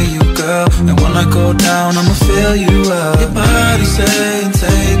come near you, girl. And when I go down, I'ma fill you up. Your body saying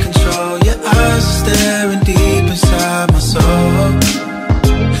take control. Your eyes are staring deep inside my soul.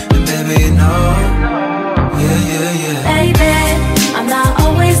 And baby, you know, yeah. Baby, I'm not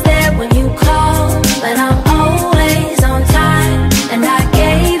always there when you call, but I'm always on time. And I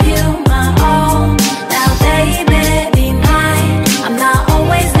gave you my all. Now, baby, be mine. I'm not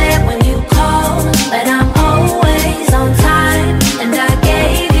always there when you call, but I'm always on time. And I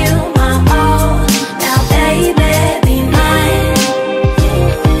gave you my all. Now, baby, be mine.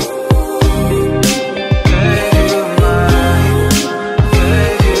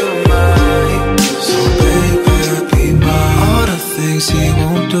 So baby, be mine. All the things he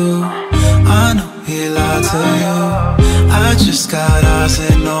won't do, I know he lied to you. I just got eyes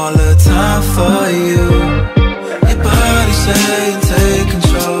and all the time for you. Your body saying take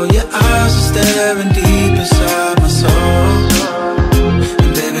control. Your eyes are staring deep inside my soul.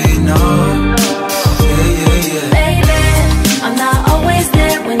 And baby, you know, yeah. Baby, I'm not always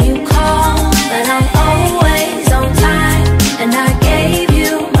there when you call, but I'm always on time. And I gave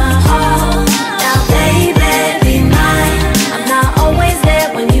you my all. Now, baby, be mine. I'm not always there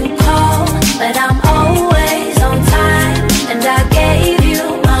when you call, but I'm always on time. And I gave you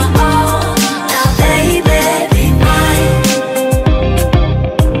my all. Now, baby, be mine.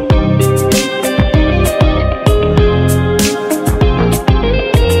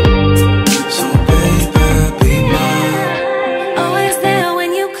 So baby, be mine. Always there when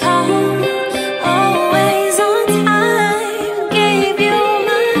you call, always on time. Gave you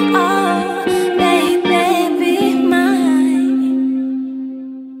my all, baby, be mine.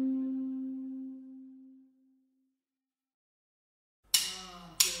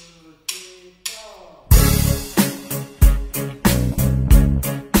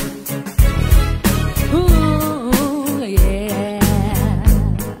 Ooh, yeah.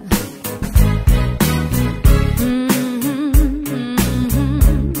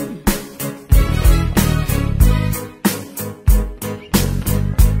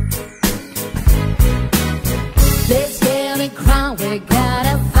 Let's get it crowned, we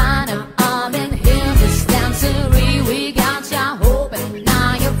gotta find an arm in here, this dancery. We got ya hoping,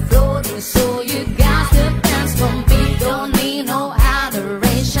 now you're floating, so you got to dance for me. Don't need no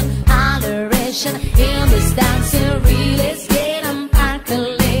adoration in this dancery. Let's get them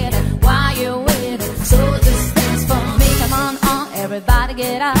percolated while you're waiting, so just dance for me. Come on, everybody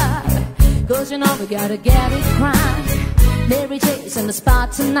get up, cause you know we gotta get it crowned. Mary J's in the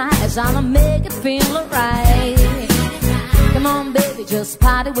spot tonight, as I'ma make it feel alright. Come on, baby, just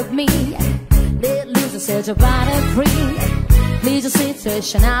party with me. Let loose and set your body free. Leave your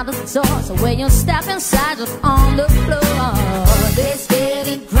situation out the door, so when you step inside, just on the floor. Let's get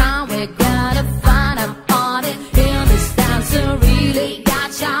it ground, we gotta find an artist in this dance. Really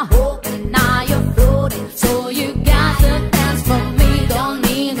got ya hoping.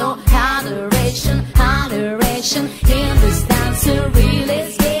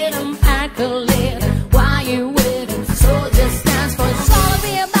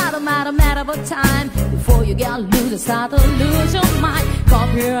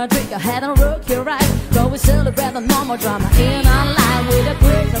 a drink, I had a work you right. So we celebrate the normal drama in our life with a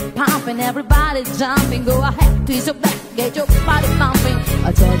great pumping, everybody's jumping. Go ahead, twist your back, get your body pumping.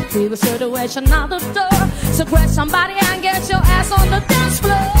 I told you people situation out the door, so grab somebody and get your ass on the dance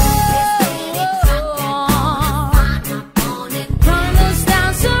floor.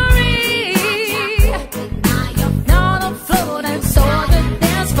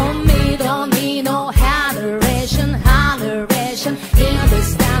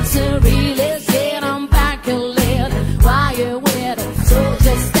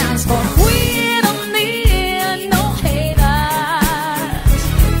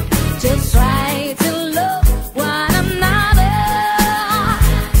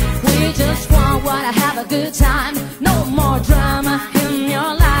 Good time, no more drama in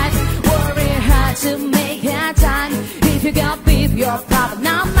your life. Worry hard to make that time. If you got beef, your problem,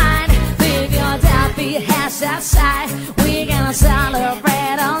 not mine. Leave your happy hands outside. We gonna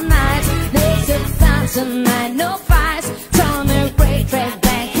celebrate all night. There's a fun tonight, no fights. Turn the great track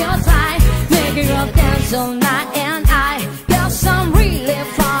back your time. Make it up dance all night, and I got some relief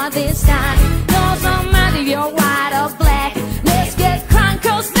for this time. Doesn't matter if you're white or black. Let's get crunk,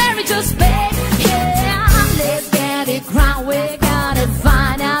 cause Mary just back. Crown, we gotta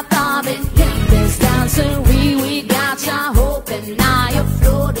find out of it. In this dancery, we got your hope and now you're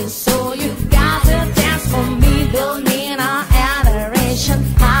floating. So you gotta dance for me. Don't need our adoration,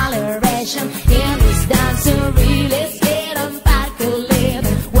 holleration. In this dancery, let's get them back a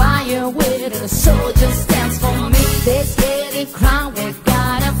little while you're with us. So just dance for me. Let's get it crown, we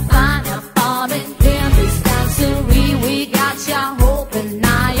gotta find out of it. In this dancery, we got your hope and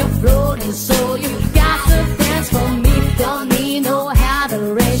now you're floating. So you gotta dance for me. Don't need no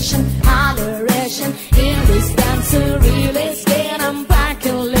adoration, holleration. In this dancery, let's get them back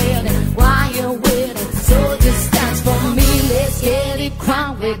a little while you're with it. So just dance for me, let's get it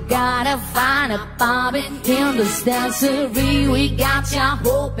crowned. We gotta find a bobbin. In this dancery, we got your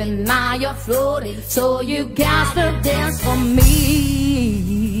hope and now you're floating. So you got to dance for me.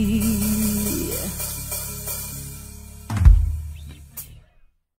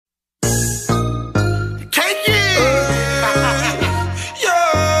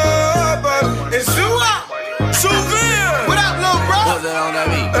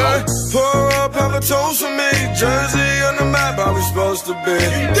 Toast for me, Jersey on the map, how we supposed to be.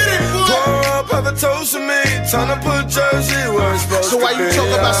 Pour up, have a toast for me, time to put Jersey where it's supposed to be. So why you talk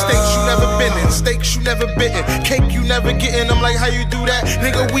about steaks you never been in, steaks you never bitten, cake you never getting? I'm like, how you do that?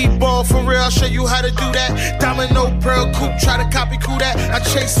 Nigga, we ball for real, I'll show you how to do that. Domino, pearl, coupe, try to copy cool that. I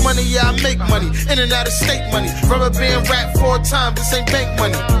chase money, yeah, I make money, in and out of state money. Rubber band rap 4 times, this ain't bank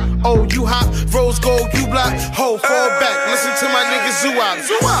money. Oh, you hot, rose gold, you block, ho, fall back, listen to my nigga Zoo-Out.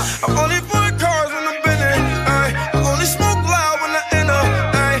 I'm only for the cars when I'm bending, ayy. I only smoke loud when I enter,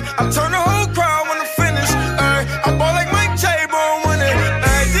 ayy. I turn the whole crowd when I finish, ayy. I ball like Mike J-Bone winning,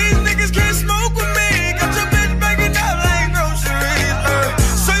 ayy. These niggas can't smoke with me, got your bitch banging out like groceries, ayy.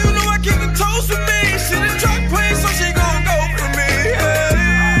 So you know I keep the toast with me, she the truck queen, so she gon' go for me,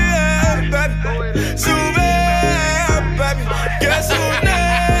 yeah, baby. So bad, baby. Guess who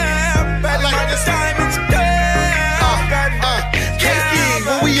now, baby? Like this time it's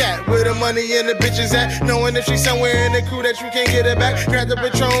where the money and the bitches at, knowing if she's somewhere in the crew that you can't get her back. Grab the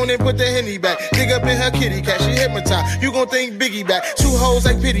Patron and put the Henny back. Dig up in her kitty cat, she hypnotized. You gon' think Biggie back. 2 hoes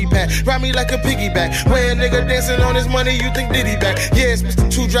like pity pat, ride me like a piggyback. Where a nigga dancing on his money, you think Diddy back. Yeah, it's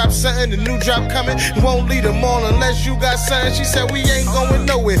Mr. 2 Drop something, the new drop coming. Won't lead them all unless you got something. She said we ain't going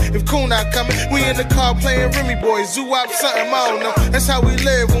nowhere if Cool not coming. We in the car playing Remy Boy, Zoo-Out something, I don't know. That's how we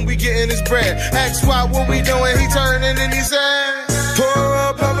live when we getting this bread. Ask why, what we doing, he turning and he said, pour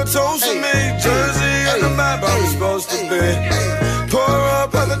up, have a toast for me, Jersey on the map, how we supposed to be. Pour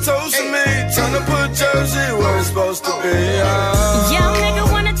up, have a toast for me, time to put Jersey where it's supposed to be. Young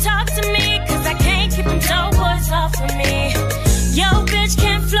nigga wanna talk to me, cause I can't keep them dope boys off of me. Yo, bitch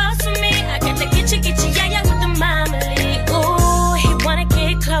can't floss with me, I got to get you, yeah, yeah, with the marmalade. Ooh, he wanna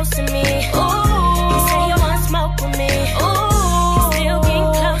get close to me. Ooh, he say he wanna smoke with me. Ooh, he still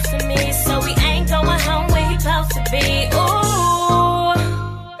getting close to me, so we ain't going home where he supposed to be. Ooh.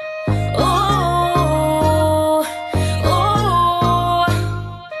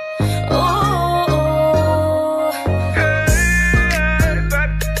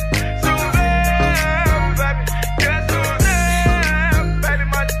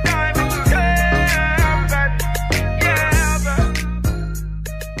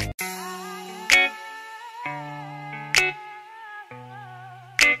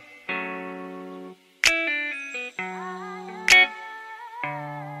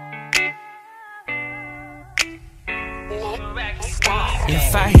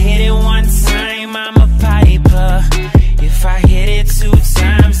 If I hit it one time, I'm a piper. If I hit it 2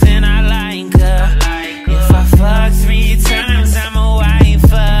 times, then I like her. If I fuck 3 times, I'm a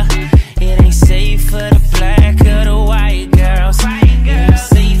wifer. It ain't safe for the black or the white girls. It ain't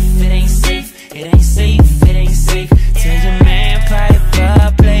safe, it ain't safe, it ain't safe, it ain't safe. Tell your man pipe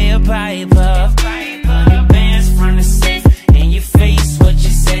up, play a pipe up. Money bands from the safe, in your face what you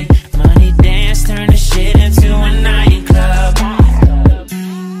say. Money dance, turn the shit into a nightclub.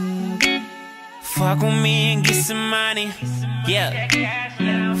 Fuck with me and get some money, yeah.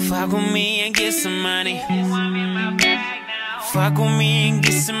 Fuck with me and get some money. Fuck with me and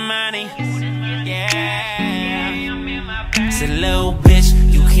get some money, yeah. It's a little bitch,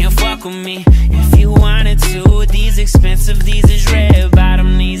 you can't fuck with me if you wanted to. These expensive, these is red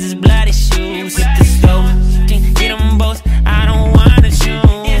bottom, these is bloody shoes. Hit the stove, can get them both, I don't wanna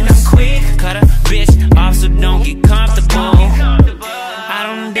choose. Quick, cut a bitch off so don't get comfortable. I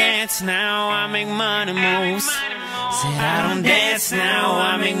don't dance now, I make money moves. Said I don't dance now,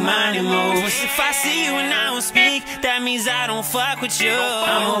 I make money moves. If I see you and I don't speak, that means I don't fuck with you.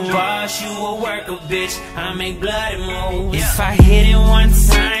 I'm a boss, you a worker, bitch, I make bloody moves. If I hit it one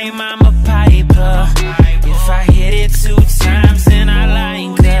time, I'm a piper. If I hit it 2 times, then I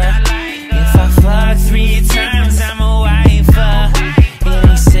like her. If I fuck 3 times, I'm a wifer. It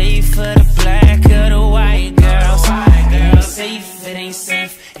ain't safe for the black or the white girls. It ain't safe, it ain't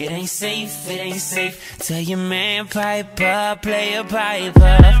safe, it ain't safe, it ain't safe. Tell your man pipe up, play a pipe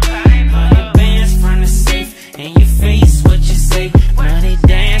up. Money bands from the safe, in your face what you say. Money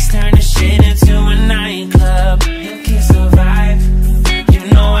dance, turn the shit into a nightclub. You can survive, you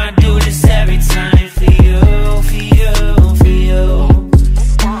know I do this every time. For you, for you, for you.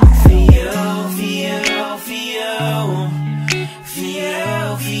 For you, for you, for you. For you,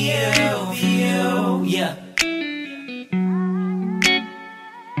 for you, for you, yeah.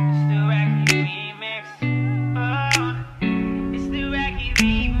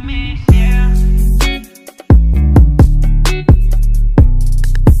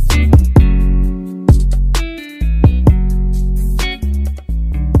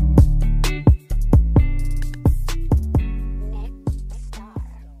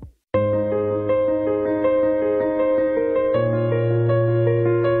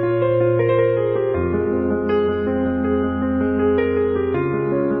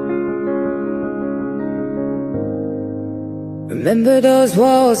 Remember those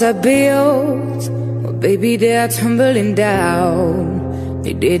walls I built? Well, baby, they are tumbling down.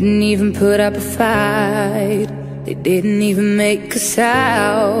 They didn't even put up a fight. They didn't even make a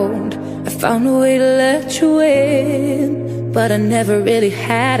sound. I found a way to let you in, but I never really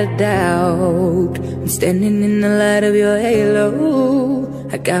had a doubt. I'm standing in the light of your halo.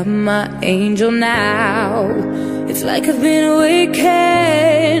 I got my angel now. It's like I've been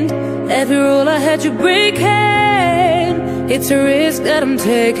awakened. Every rule I had you breaking. It's a risk that I'm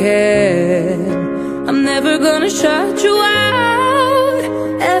taking. I'm never gonna shut you out.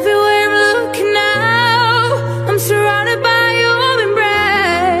 Everywhere I'm looking now, I'm surrounded by your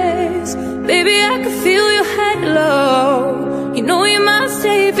embrace. Baby, I can feel your halo. You know you're my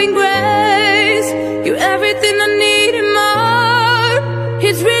saving grace. You're everything I need and more.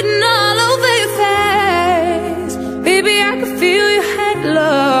 It's written all over your face. Baby, I can feel your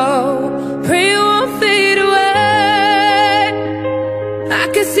halo. Pray you won't fade away. I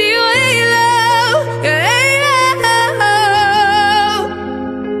can see your halo, your halo.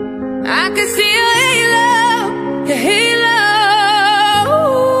 I can see your halo, your halo.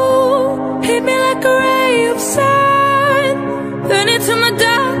 Hit me like a ray of sun, burn into my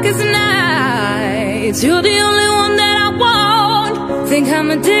darkest nights. You're the only one that I want. Think I'm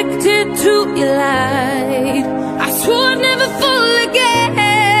addicted to your light. I swore I'd never fall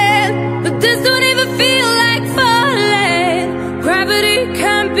again, but this don't even feel like falling. Gravity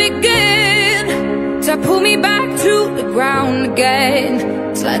can't begin to pull me back to the ground again.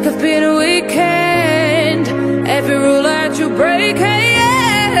 It's like I've been awakened. Every rule that you break,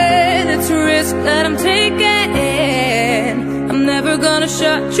 it's a risk that I'm taking. I'm never gonna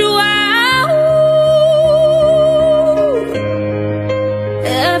shut you out.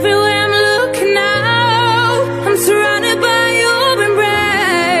 Everywhere I'm looking now, I'm surrounded by your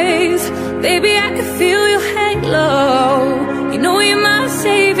embrace. Baby, I can feel your halo. You know you're my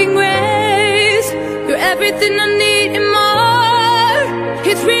saving grace. You're everything I need and more.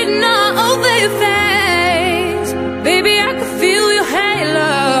 It's written all over your face. Baby, I can feel your halo.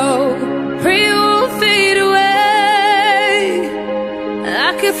 Pray you won't fade away. I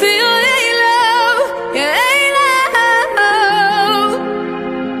can feel your halo, your halo.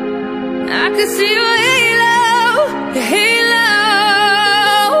 I can see your halo, your halo.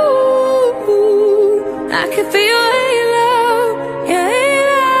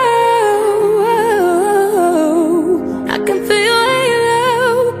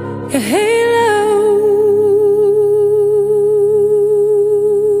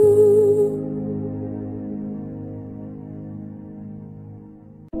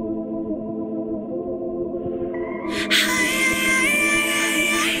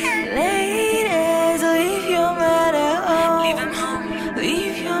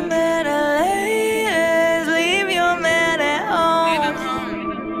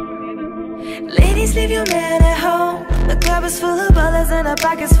 leave your man at home. The club is full of ballers and the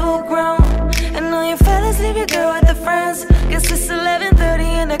pockets full grown. And all your fellas leave your girl with the friends. Guess it's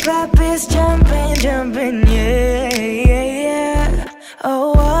 11:30 and the club is jumping, jumping, yeah, yeah, yeah.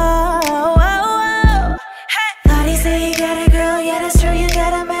 Oh, oh, oh, oh. Hey. Thought he said you got a girl, yeah, that's true, you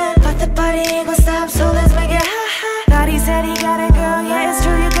got a man. But the party ain't gon' stop, so let's make it hot, hot. Thought he said he got a girl, yeah, it's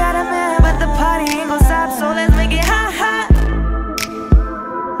true, you got a man. But the party ain't gon' stop, so let's make it hot, hot.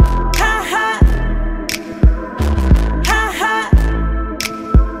 Hot, hot. Hot, hot.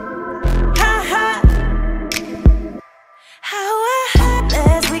 Hot, hot. How I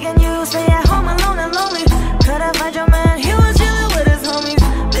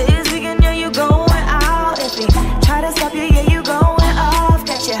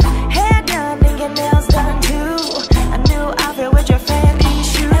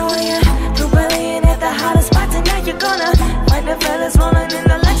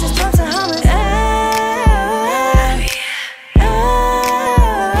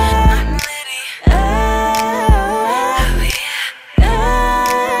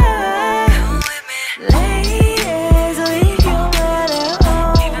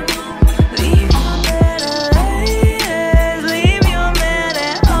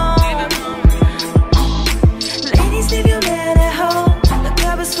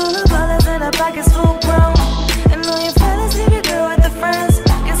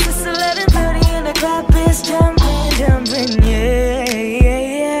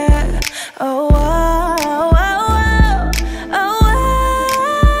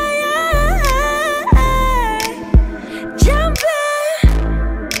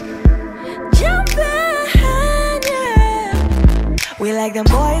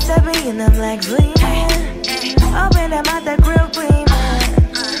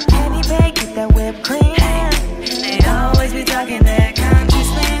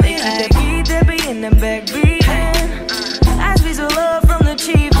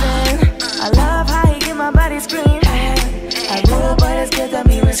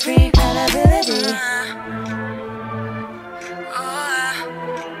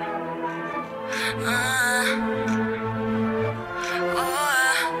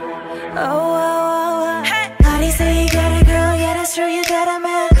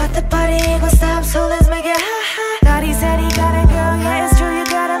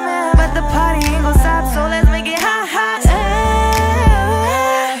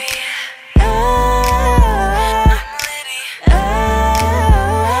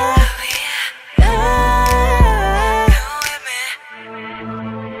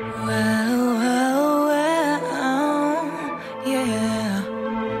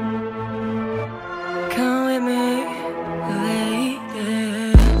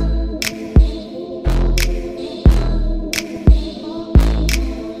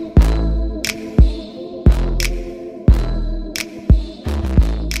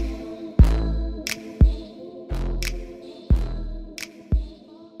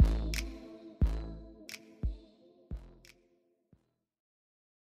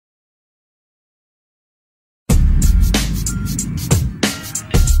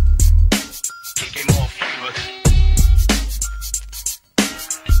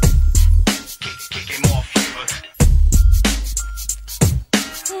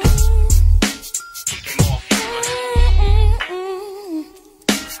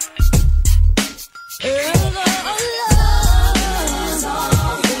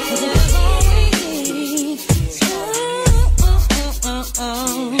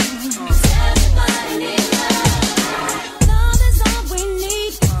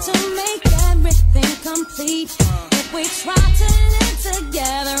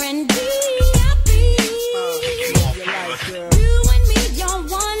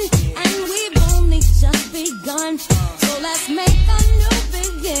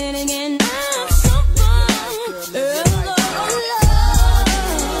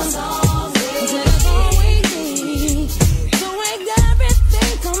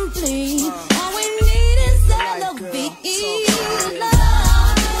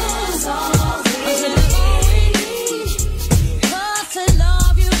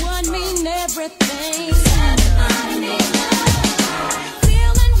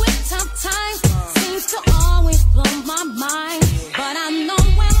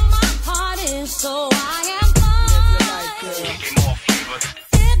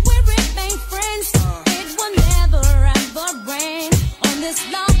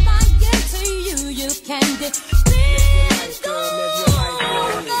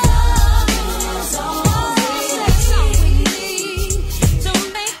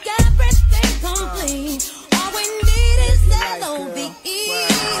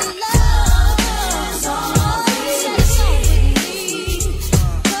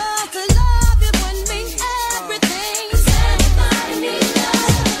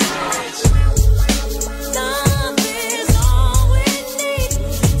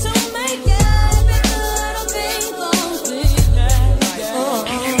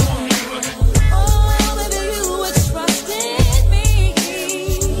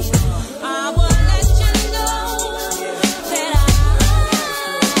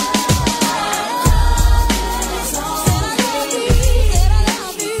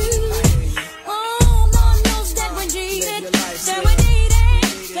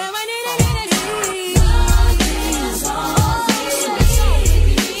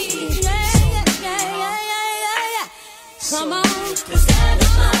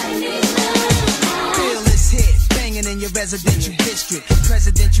residential district.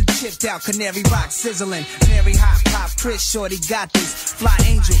 Presidential chipped out, canary rock sizzling. Mary hot pop, Chris, shorty got this. Fly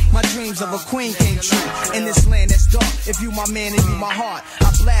angel, my dreams of a queen came true. In this land that's dark, if you my man and you my heart,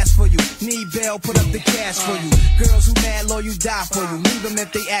 I blast for you. Need bail, put up the cash for you. Girls who mad low, you die for you. Leave them if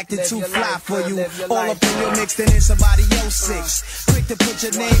they acted too fly for you. All up in your mix, then it's somebody else six. Quick to put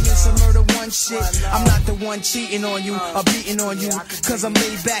your name in some murder one shit. I'm not the one cheating on you or beating on you. Cause I'm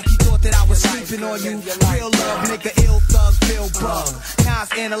laid back, you thought that I was sleeping on you. Real love, nigga, ill thug, feel bug. Now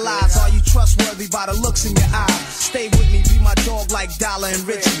I've analyzed, are you trustworthy by the looks in your eye? Stay with me, be my dog like Dollar and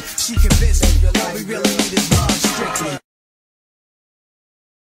Richie. She convinced me, all we really need is love strictly.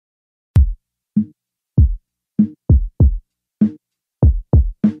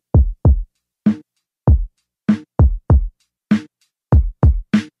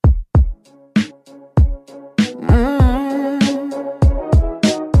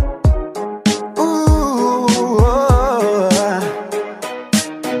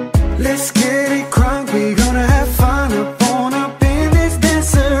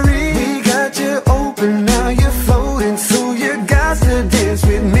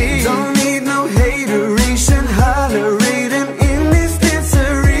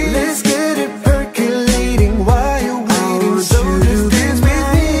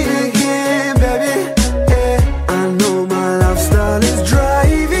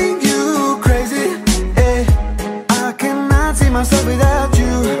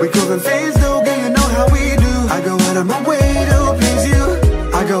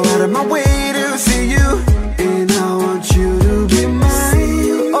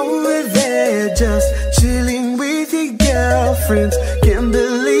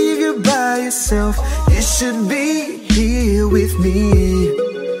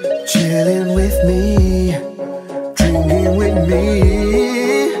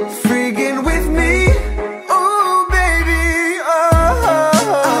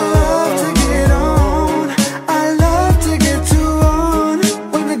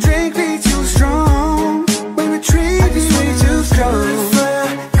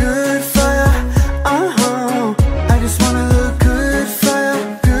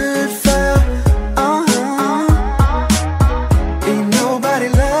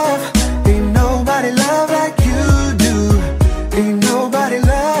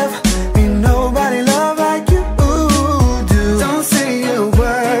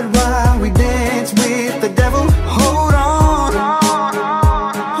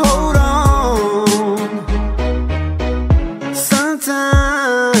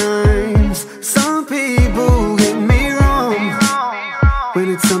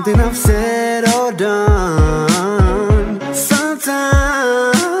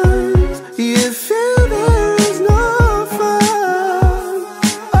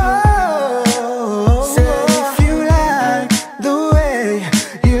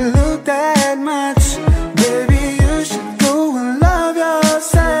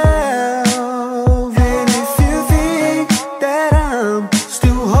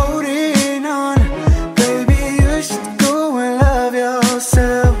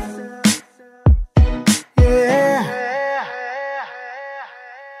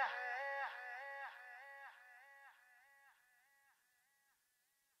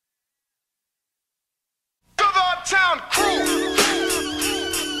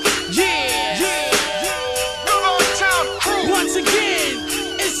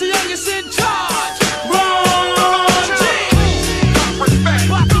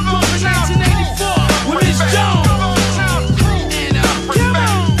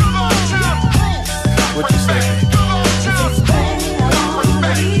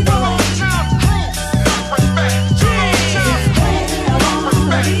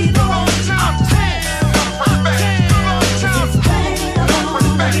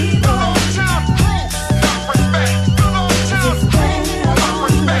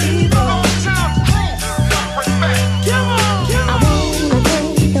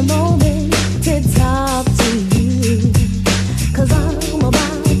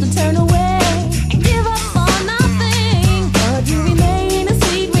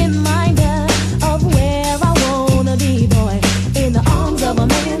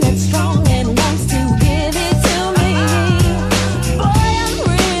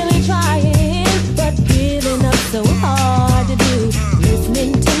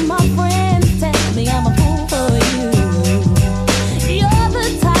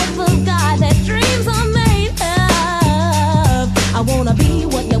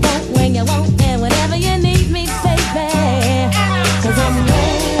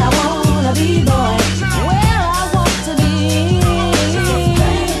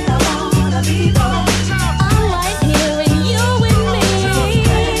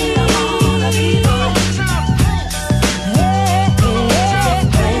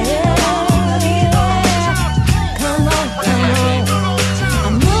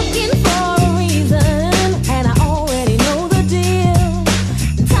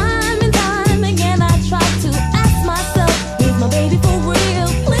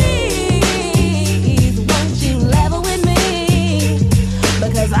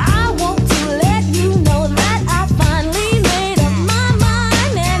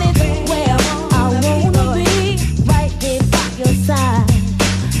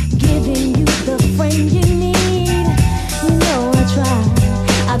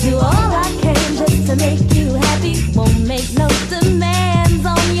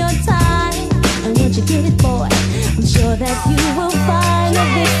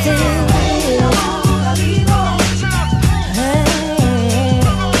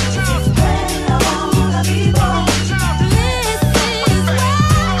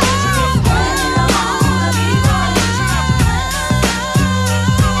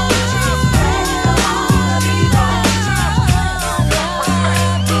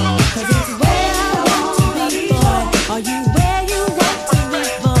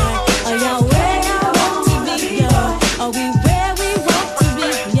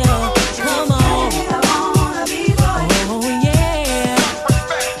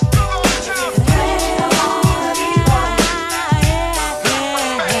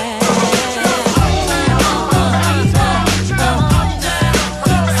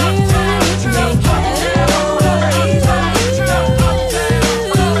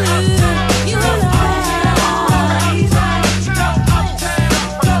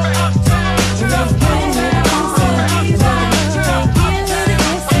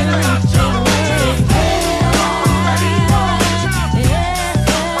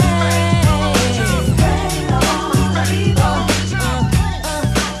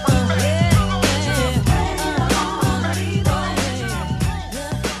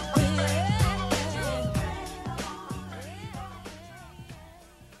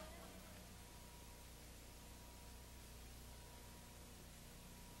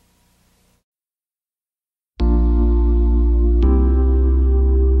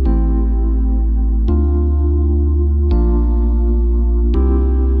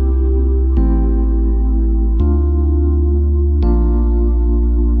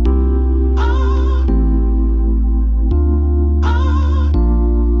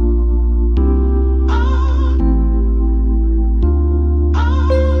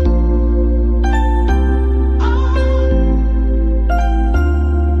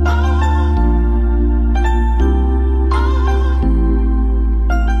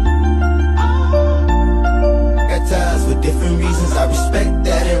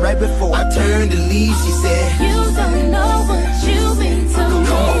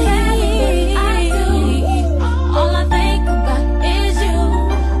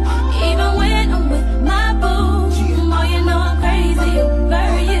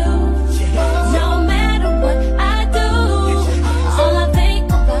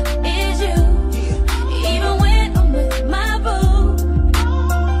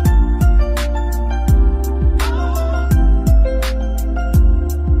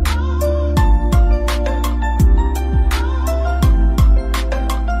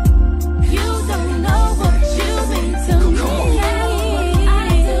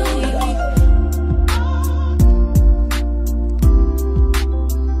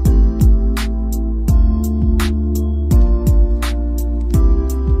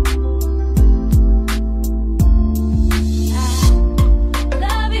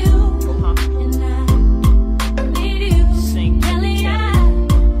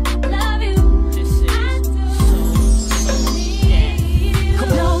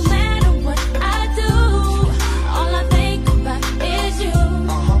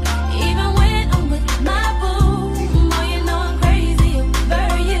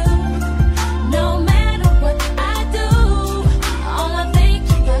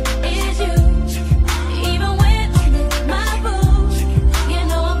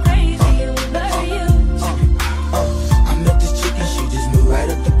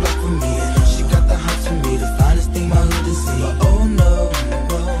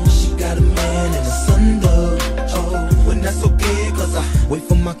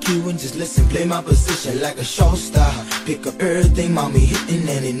 cue and just listen. Play my position like a show star. Pick up everything, mommy hitting,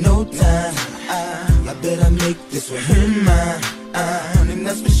 and in no time I bet I make this one her mine. And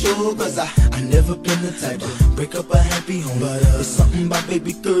that's for sure, cause I never been the type to break up a happy home. But it's something about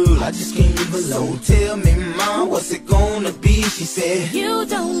baby girl, I just can't leave alone. Tell me, mom, what's it gonna be? She said, you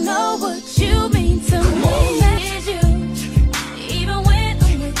don't know what you mean to me. Is you, even when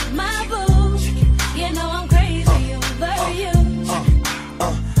I'm with my boo, you know I'm crazy over you.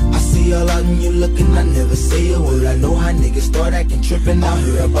 I see all out and you looking, I never say a word. I know how niggas start acting trippin', I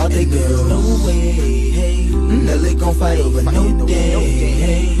heard about they girls. No way, hey, Nelly gon' fight over no day,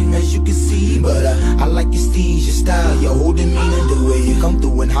 hey, as you can see. But I like your steez, your style, your holding me, and the way you come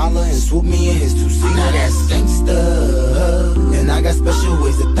through and holler and swoop me in his 2-seat. Now that's gangsta, and I got special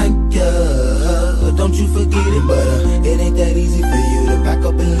ways to thank ya. Don't you forget it, but it ain't that easy for you to pack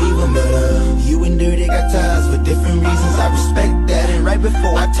up and leave him. But you and Dirty got ties for different reasons, I respect that. And right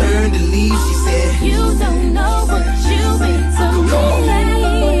before I turned to leave, she said, you don't know what you mean to me.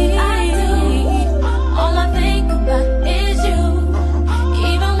 I do. All I think about is you.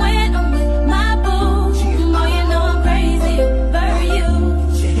 Even when I'm with my boo, oh, you know I'm crazy over you.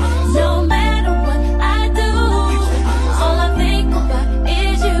 No matter what I do, all I think about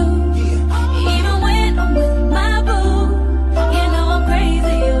is you. Even when I'm with my boo, you know I'm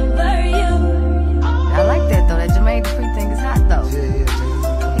crazy over you. I like that though. That Jermaine Dupri thing is hot though. He's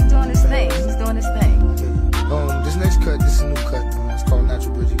doing his thing. He's doing his thing. This next cut, this is a new cut. It's called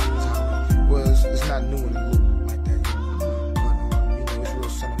Natural Bridge. Well, it's not new in the group like that. But it's real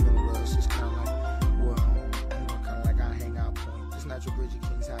sentimental. It's kind of like, kind of like our hangout point. This Natural Bridge,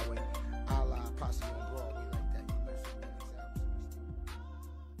 Kings Highway, a la Posse on Broadway, like that.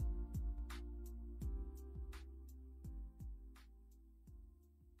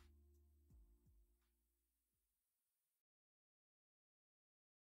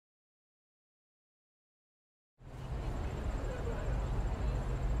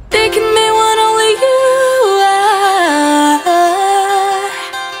 Thinking me when only you are.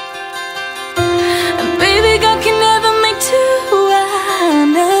 And baby girl can never make two.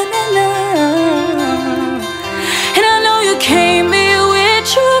 No, no, no. And I know you came here with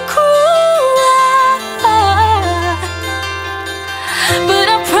your crew. But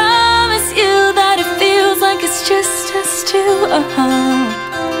I promise you that it feels like it's just us two.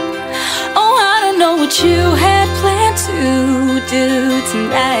 Oh, I don't know what you had planned to do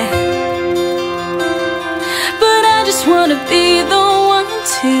tonight, but I just wanna be the one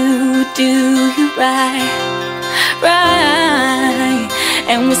to do you right, right.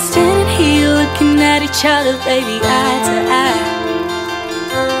 And we're standing here looking at each other, baby, eye to eye.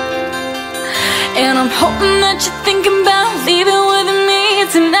 And I'm hoping that you're thinking about leaving with me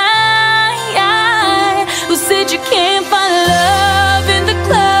tonight. Who said you can't find love in the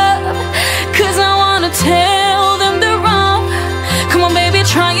club? 'Cause I wanna tell them they're wrong. Come on, baby,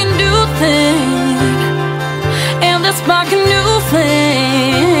 try a new thing, and let's spark a new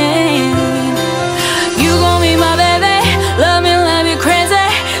flame. You gon' be my baby, love you crazy.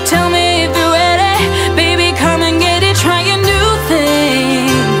 Tell me if you're ready, baby, come and get it. Try a new thing,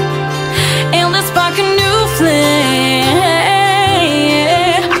 and let's spark a new flame.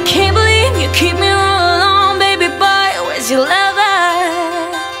 I can't believe you keep me all alone, baby boy, where's your lover?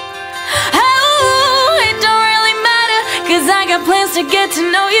 Oh, it don't really matter, 'cause I got plans to get to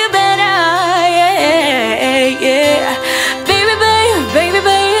know you better. Yeah, yeah. Baby, baby,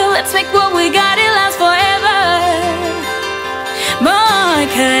 baby, let's make what we got, it last forever. Boy,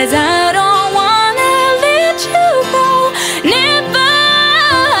 'cause I don't wanna let you go, never.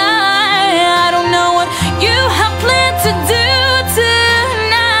 I don't know what you have planned to do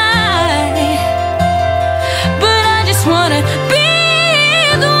tonight, but I just wanna be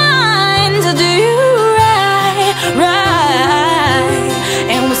the one to do you right, right.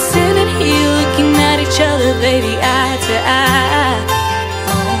 And we're sitting here looking at each other, baby, eye to eye.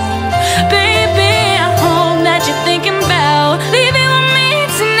 Oh, baby, I hope that you're thinking about leaving with me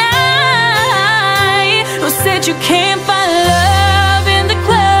tonight. Who said you can't find love in the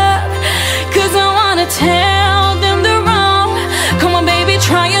club? 'Cause I wanna tell them they're wrong. Come on, baby,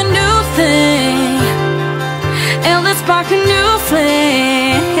 try a new thing, and let's spark a new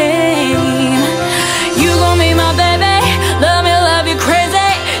flame. You gon' be my baby, love you crazy.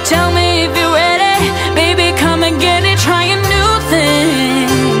 Tell me if you're ready, baby, come and get it. Try a new thing,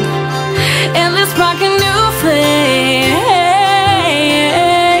 and let's spark a new flame.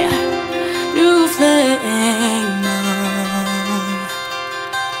 New flame,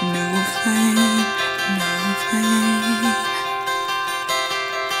 new flame, new flame.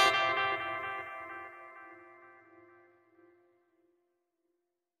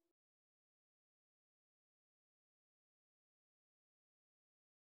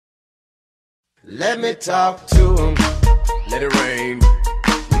 Let me talk to him. Let it rain.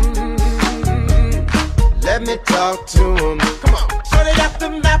 Let me talk to him. Come on. Shorty got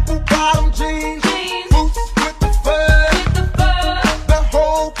them apple bottom jeans. Boots with the fur. The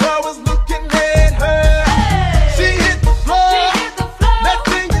whole crowd was looking at her. She hit the floor. Next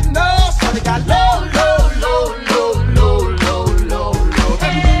thing you know, shorty got low.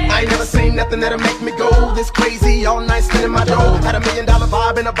 I ain't never seen nothing that'll make me go this crazy. All night spinning my dough. Had $1 million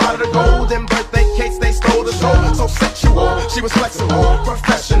vibe in a bottle of gold. Them birthday cakes, they stole the show. So sexual, she was flexible,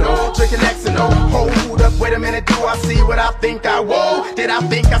 professional, drinking X&O. Hold up, wait a minute, do I see what I think I will? Did I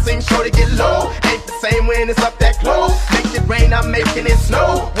think I seen shorty get low? Ain't the same when it's up that close. Make it rain, I'm making it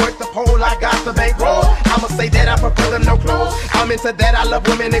snow. Work the pole, I got the bankroll. I'ma say that I prefer them no clothes. I'm into that, I love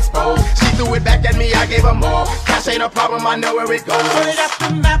women exposed. She threw it back at me, I gave her more. Cash ain't a problem, I know where it goes. Shorty got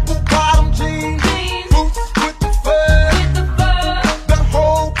them apple bottom jeans. Boots with the fur. The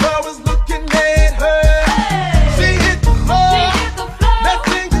whole crowd was looking at her. She hit the floor. Next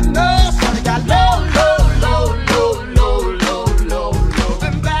thing you know, shorty got low.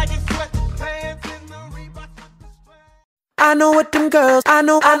 Them baggy sweatpants in the Reebok. I know what them girls, I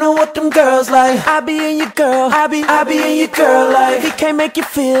know what them girls like. I be in your girl, I be in your girl like. He can't make you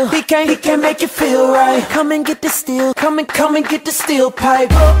feel, he can't make you feel right. Come and get the steel, come and get the steel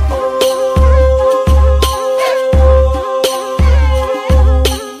pipe.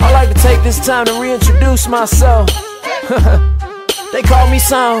 I like to take this time to reintroduce myself. They call me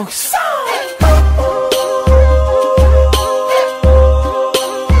Songs.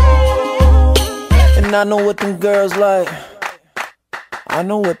 And I know what them girls like. I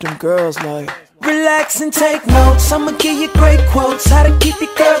know what them girls like. Relax and take notes. I'ma give you great quotes. How to keep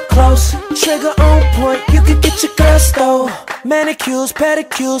your girl close. Trigger on point. You can get your girl stole. Manicures,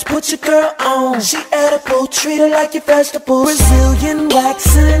 pedicures, put your girl on. She edible, treat her like your vegetables. Brazilian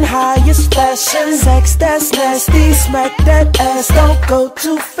waxing, highest fashion. Sex that's nasty, smack that ass. Don't go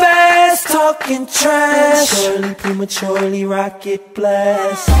too fast, talking trash. Prematurely rocket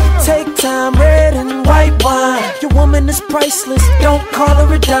blast. Take time, red and white wine. Your woman is priceless, don't call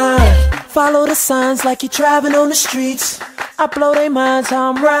her a dime. Follow the signs like you're driving on the streets. I blow their minds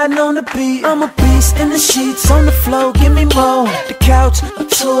how I'm riding on the beat. I'm a beast in the sheets, on the floor, give me more. The couch, a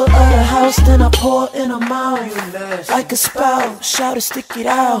tour of the house, then I pour in her mouth. Like a spout, shout it, stick it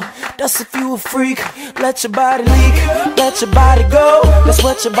out. That's if you a freak, let your body leak. Let your body go, that's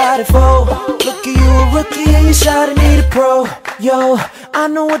what your body for. Look at you a rookie and you shout it, need a pro. Yo, I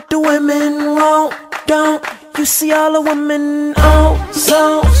know what the women want, don't. You see all the women on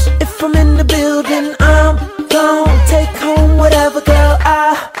songs. If I'm in the building, I'm gone. Take home whatever girl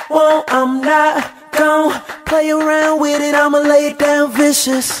I want. I'm not gon' play around with it, I'ma lay it down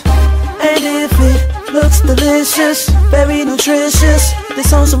vicious. And if it looks delicious, very nutritious,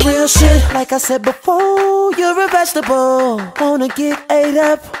 this on some real shit. Like I said before, you're a vegetable. Wanna get ate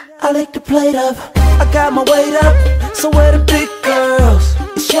up, I like to plate up. I got my weight up, so where the big girls?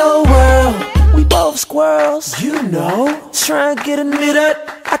 It's your world. We both squirrels, you know. Try and get a knit up.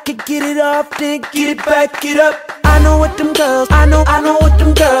 I could get it off, then get it back, get up. I know what them girls, I know what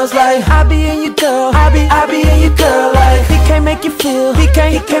them girls like. I be in your girl, I be in your girl like. He can't make you feel, he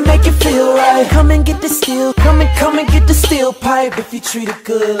can't make you feel right. Come and get the steel, come and get the steel pipe. If you treat it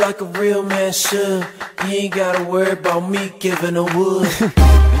good like a real man should, you ain't gotta worry about me giving a wood.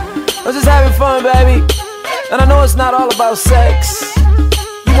 I'm just having fun, baby. And I know it's not all about sex.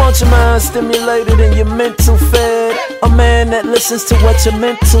 You want your mind stimulated and your mental fed. A man that listens to what your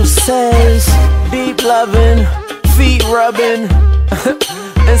mental says. Deep loving, feet rubbing,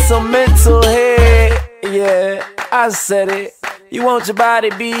 and some mental head. Yeah, I said it. You want your body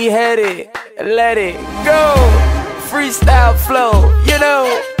beheaded. Let it go. Freestyle flow, you know.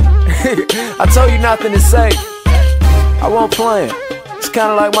 I told you nothing is safe. I won't play it. It's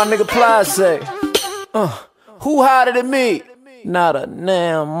kinda like my nigga Ply say. Who hotter than me? Not a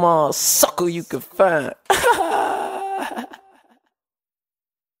damn sucker you can find.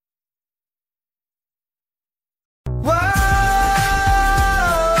 Whoa,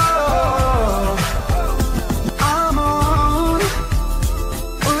 I'm on.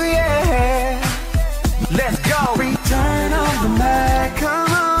 Oh yeah. Let's go. Return of the Mac.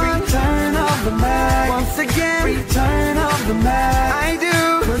 Come on. Return of the Mac. Once again. Return of the Mac. I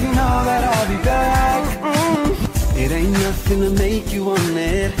do. 'Cause you know that I'll be back. It ain't nothing to make you want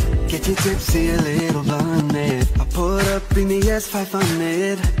it. Get you tipsy, a little blunted. I put up in the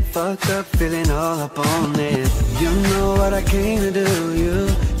S500. Fucked up, feeling all up on it. You know what I came to do.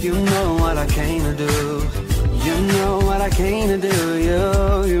 You know what I came to do. You know what I came to do.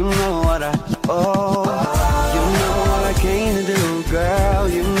 You know what I, oh. You know what I came to do, girl.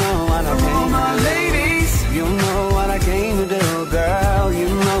 You know what I came to do.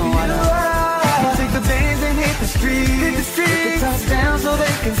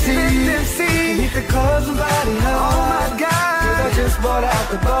 bought out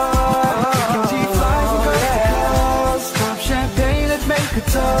the bar. We can G5 and go to coast. Pop champagne, let's make a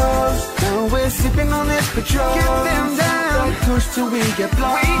toast. Now we're sipping on this Patron. Get them down, push till we get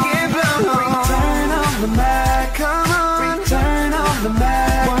blown. Return on the Mac, come on. Return on the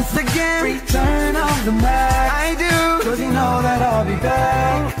Mac, once again. Return on the Mac, I do, cause you know that I'll be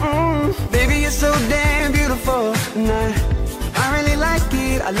back. Baby, you're so damn beautiful tonight. I really like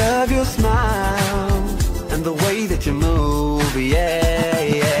it, I love your smile and the way that you move, yeah,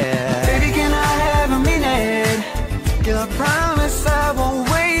 yeah. Baby, can I have a minute? Girl, I promise I won't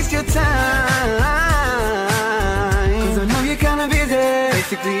waste your time, cause I know you're kinda busy.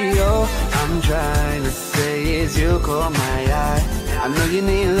 Basically, all I'm trying to say is you caught my eye. I know you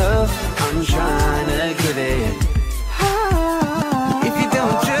need love, I'm trying to give it. If you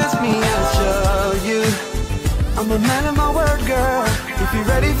don't trust me, I'll show you. I'm a man of my word, girl. If you're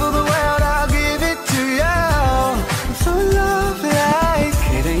ready for the world, I'll give it to you. I'm so in love like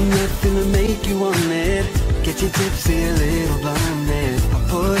it ain't nothing to make you want it. Get your tipsy, a little blinded. I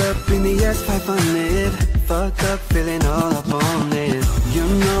pulled up in the S500, fucked up, feeling all up on this. You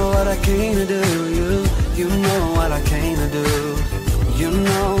know what I came to do, you know what I came to do. You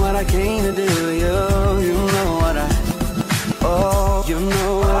know what I came to do, you know what I, oh, you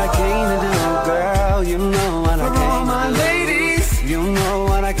know what I came to do, girl, you know what I came to do. For all my ladies, you know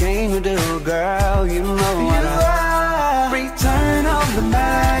what I came to do, girl, you know what I. Return of the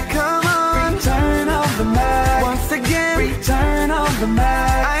Mac, come on. Return of the Mac, once again. Return of the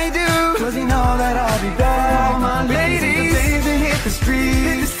Mac, I do, cause you know that I'll be back. For all my ladies, they hit the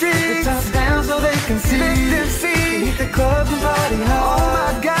streets, the top down so they can see. Hit the clubs and party hard. Oh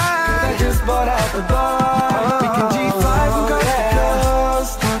my God, cause I just bought out the bar. We can G5 and go to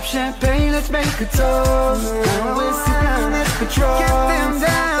coast. Pop champagne, let's make a toast. Now we're sipping on this Patron. Get them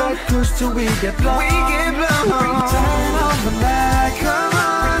down, push till we get blown. Return of the Mac, come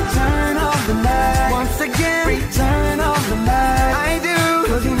on. Return of the Mac, once again. Return of the Mac, I do,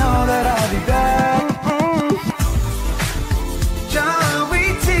 cause you know that I'll be back. John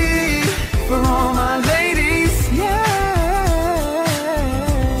Wheaty, for all my ladies, yeah.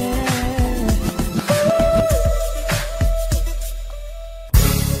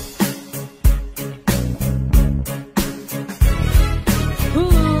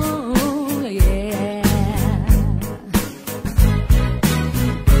 Ooh, yeah.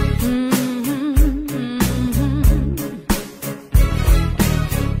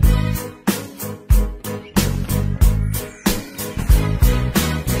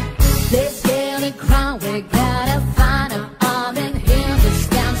 Let's get it crowned, we gotta find an arm in here. This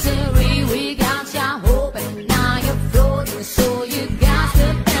dancery, we got ya hoping, now you're floating, so you got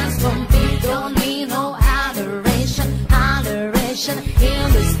to dance for me. Don't need no adoration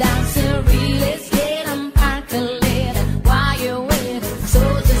in this dancery. Let's get them percolated while you're waiting, so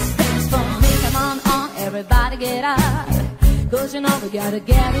just dance for me. Come on, everybody get up, cause you know we gotta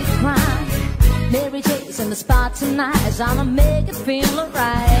get it crowned. Mary J's in the spot tonight, I'ma make it feel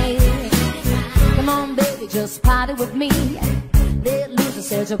alright. Come on, baby, just party with me. Let loose and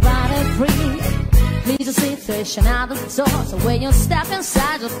set your body free. Leave the situation out the door, so when you step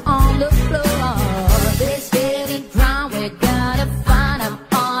inside, just on the floor. Let's get it ground, we gotta find a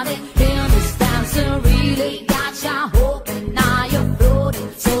party in this dancery. They got ya hoping, now you're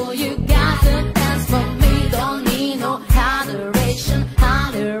floating, so you got to dance for me. Don't need no adoration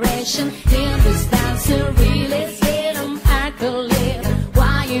in this dancery. Let's get them percolated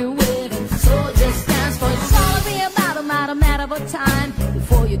while you're waiting, so just dance for it. It's gonna be about a matter of time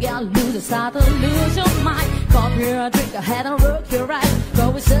before you get loose and start to lose your mind. Come here and drink ahead and work your right. Go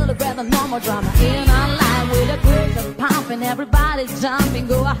we celebrate the normal drama in our life with a great pumping, everybody jumping.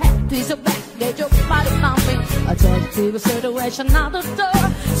 Go ahead, twist your back, get your body pumping. I talk to the situation out the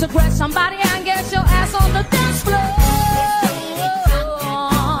door, so grab somebody and get your ass on the dance floor.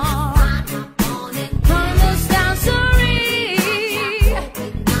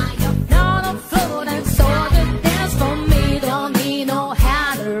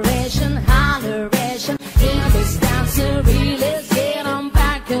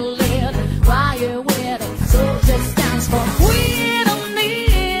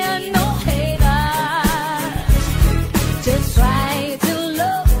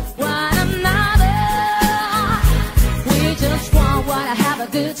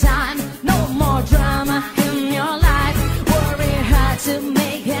 Good time, no more drama in your life. Worry hard to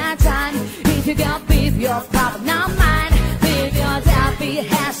make that time. If you got beef, your problem, not mine. Leave your happy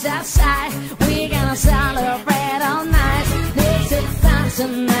ass outside. We gonna celebrate all night. Let's have fun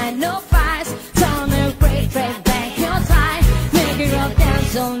tonight, no fights. Turn the great break back your time. Make it up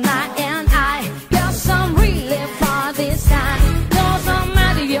dance all night, and I got some relief for this time. Those are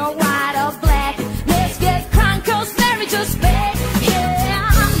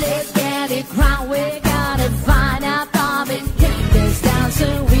we gotta find out, Bobby. This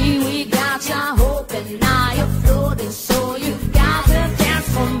dancer, we got ya hoping now you're floating, so you gotta dance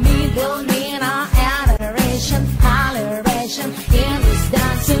for me. Don't need our adoration, holleration. In this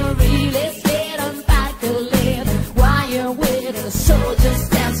dancer, let's get them back a little while you're with us. So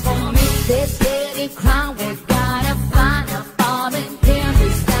just dance for me. Let's get it crowned. We gotta find out, Bobby. In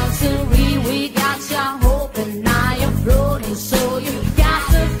this dancer, we got ya hoping now you're floating, so you got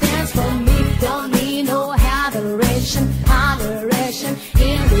to dance for me. Don't need no adoration, holleration.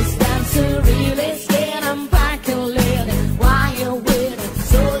 In this dancer, let's get them back a little while you're with us.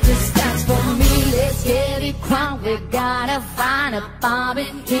 So just dance for me. Let's get it crowned. We gotta find a Bobby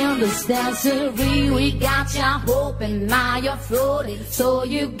in this dancer. We got ya hoping now you're floating, so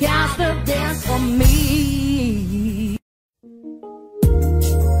you got to dance for me.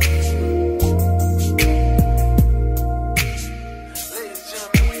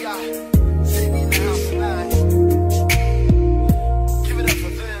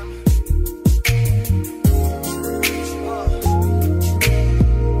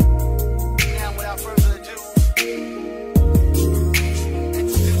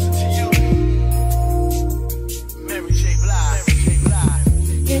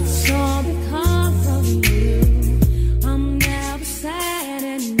 It's all because of you. I'm never sad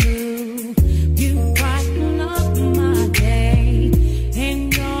and blue. You brighten up my day in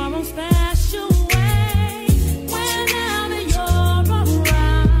your own special way. Whenever you're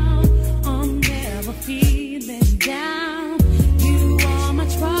around, I'm never feeling down. You are my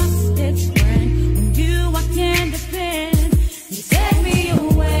trusted friend. On you I can depend. You take me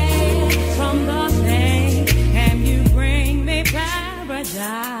away from the pain and you bring me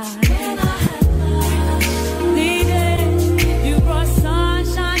paradise. You brought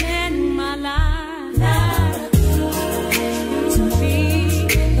sunshine in my life. To me,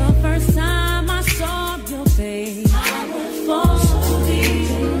 the first time I saw your face, I was so deep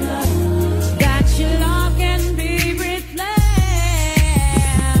in love that your love can be replaced.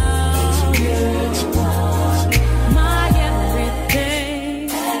 My everything,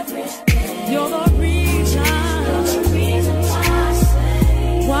 you're the reason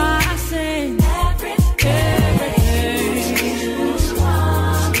why I sing everything.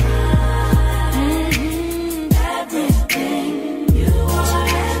 You are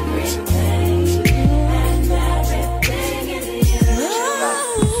everything, and everything is you.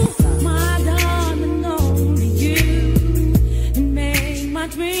 My darling, only you, and make my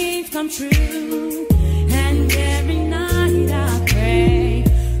dreams come true. And every night I pray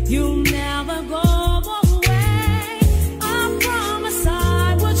you'll never go away. I promise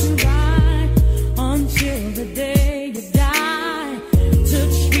I will try until the day you die to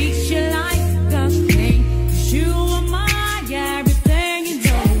treat you like a king. 'Cause you are my everything, you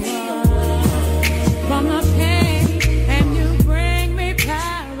know. From the pain, and you bring me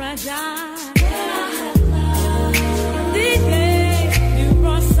paradise. These days, you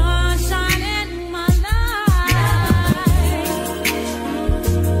brought sunshine in my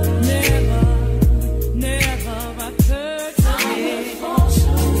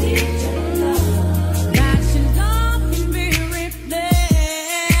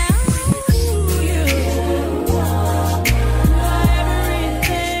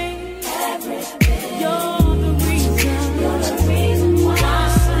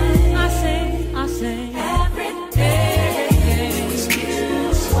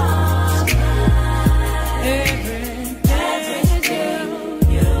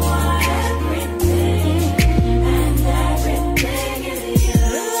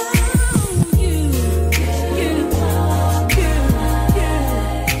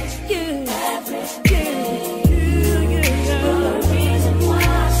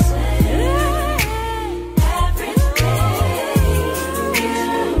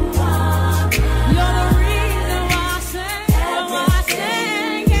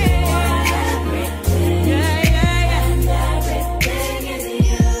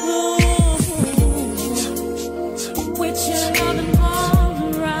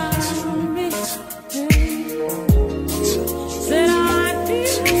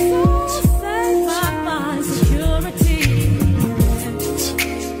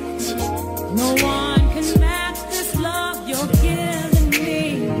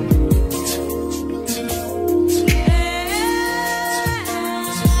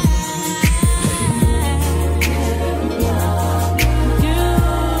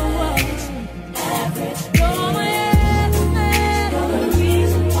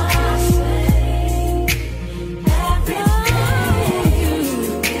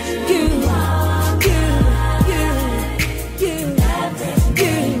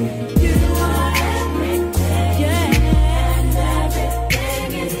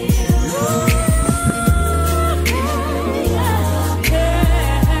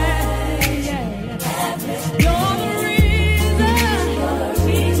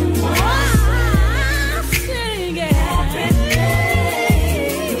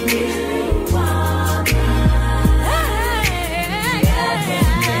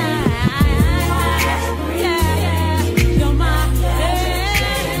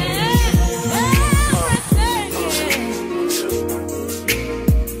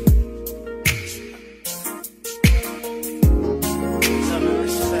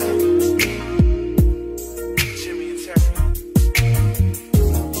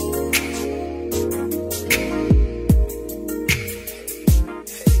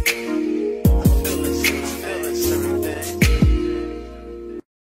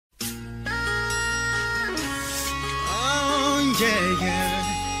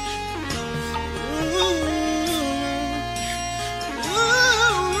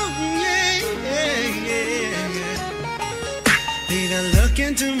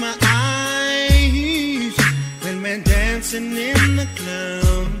dancing in the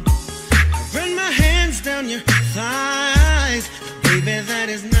club. I run my hands down your thighs. Baby, that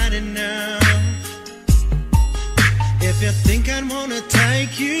is not enough. If you think I'd wanna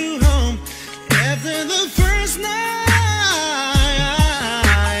take you home after the first night,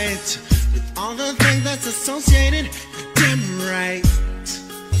 with all the things that's associated, damn right.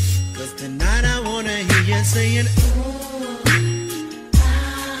 Cause tonight I wanna hear you saying, ooh,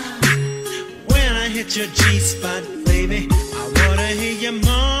 ah. When I hit your G-spot, baby, I wanna hear you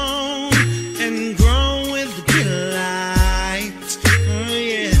moan and groan with delight. Oh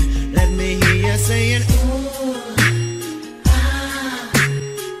yeah, let me hear you saying, ooh, ah.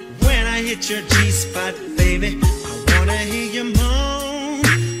 When I hit your G-spot, baby, I wanna hear you moan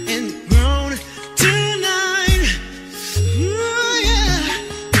and groan tonight. Ooh yeah.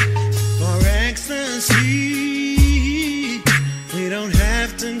 For ecstasy, we don't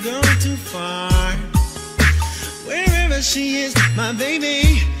have to go too far. Wherever she is, my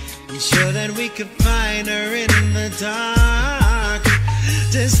baby, I'm sure that we could find her in the dark.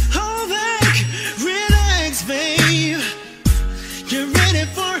 Just hold back, relax, babe. You're ready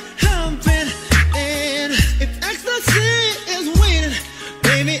for humping, and if ecstasy is waiting,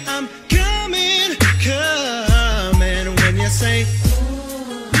 baby, I'm coming, coming. When you say,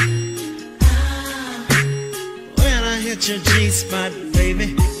 ooh, ah. When I hit your G-spot,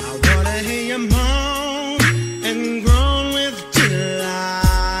 baby, I wanna hear you moan and groan with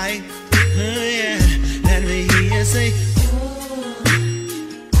delight. Oh yeah, let me hear you say, ooh,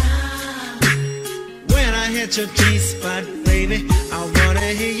 ah. When I hit your G-spot, baby, I wanna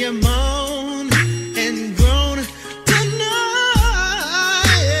hear you moan and groan tonight.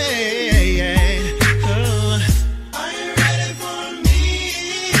 Oh. Are you ready for me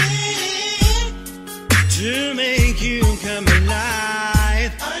to make you come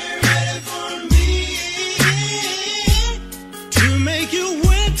alive? Are you ready for me to make you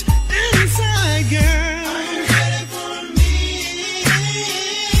wet inside, girl? Are you ready for me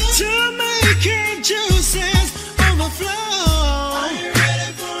to make your juices overflow? Are you ready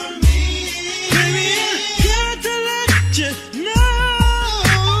for me? Baby, I got to let you know.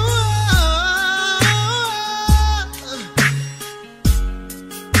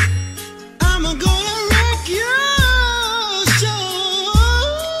 I'm gonna rock your show,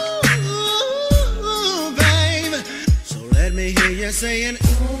 babe. So let me hear you saying,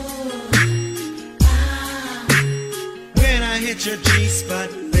 ooh, ah. When I hit your G-spot,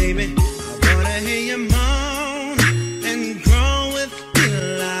 baby, I wanna hear you moan and groan with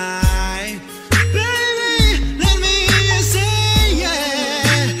delight. Baby, let me hear you say,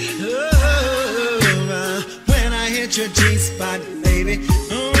 yeah. Oh, when I hit your G-spot, baby,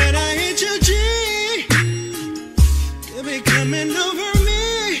 when I hit your G, you'll be coming over me.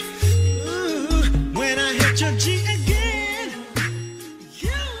 Ooh, when I hit your G again,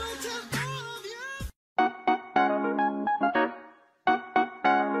 you will tell all of you.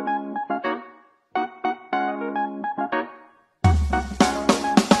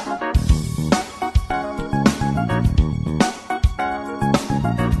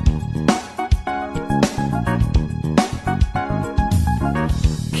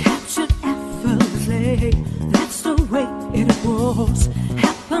 Captured effortlessly, that's the way it was.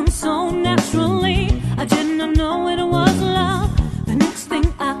 Happened so naturally, I did not know it was love. The next thing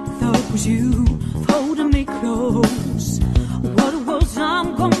I thought was you holding me close. What was I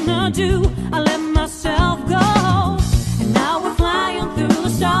gonna do? I let myself go, and now we're flying through the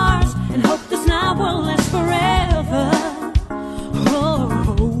stars and hope this night will last forever. Oh,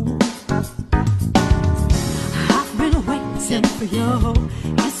 I've been waiting for you.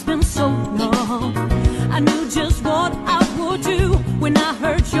 It's been so long. I knew just what I would do when I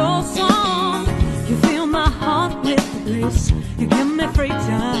heard your song. You fill my heart with bliss. You give me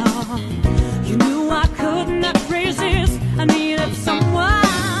freedom. You knew I could not resist. I needed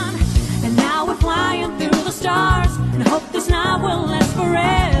someone, and now we're flying through the stars and hope this night will last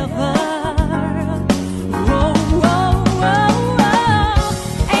forever. Whoa, whoa, whoa,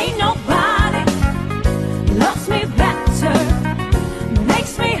 whoa. Ain't nobody loves me better,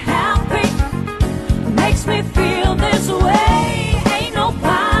 makes me happy, makes me feel this way. Ain't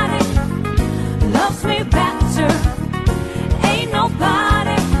nobody loves me better, ain't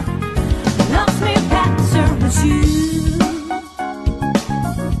nobody loves me better than you.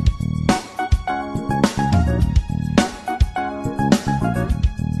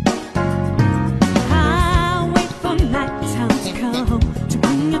 I wait for nighttime to come to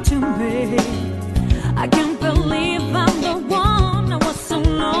bring you to me. I can't believe I'm the one. I was so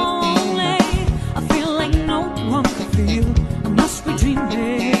lonely. I feel like no one could feel. I must be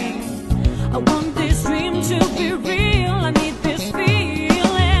dreaming. I want this dream to be real. I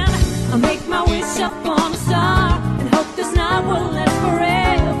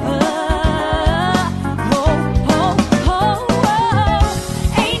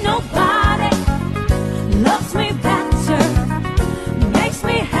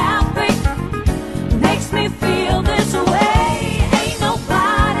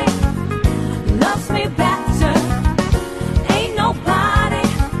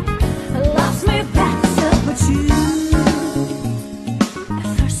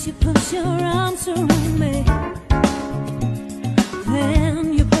put your arms around me.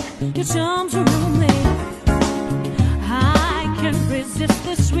 Then you put your charms around me. I can't resist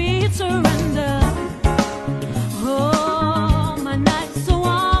the sweet surrender. Oh, my nights so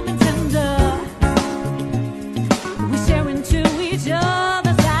warm and tender. We stare into each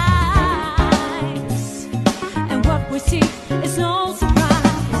other's eyes, and what we see is no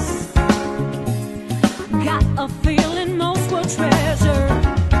surprise. Got a feeling most will treasure,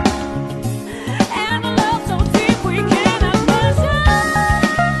 and a love so deep we cannot measure.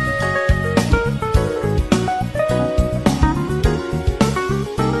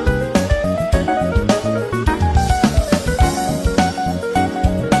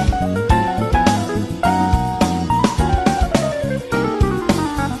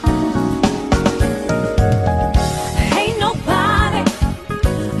 Ain't nobody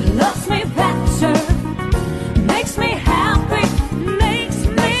loves me better, makes me happy, makes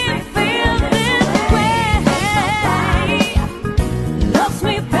me feel this way. Loves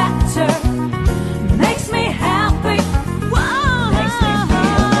me better, makes me happy, whoa, makes me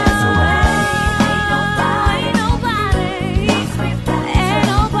feel this way. Ain't nobody, makes me better, ain't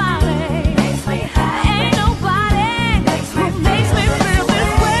nobody, makes me happy, ain't nobody, makes me feel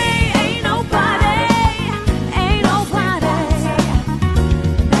this way. Ain't nobody, ain't nobody,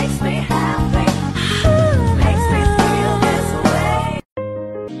 makes me happy, makes me feel this way.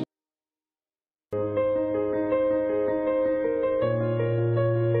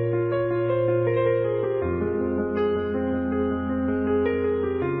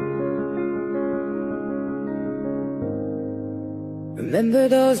 Remember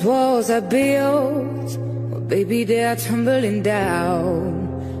those walls I built? Well, baby, they are tumbling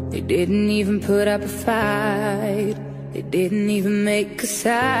down. They didn't even put up a fight. They didn't even make a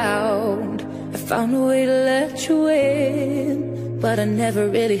sound. I found a way to let you in, but I never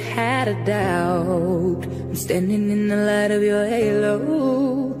really had a doubt. I'm standing in the light of your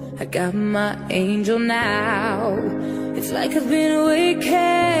halo. I got my angel now. It's like I've been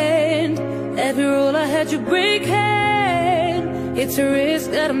awakened. Every rule I had you breaking. It's a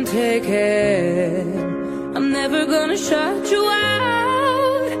risk that I'm taking. I'm never gonna shut you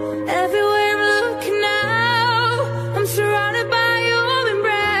out. Everywhere I'm looking now, I'm surrounded by your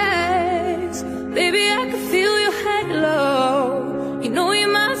embrace. Baby, I can feel your halo. You know you're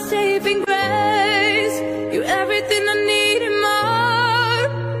my saving grace. You're everything I need and more.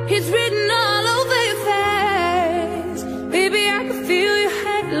 It's written all over your face. Baby, I can feel your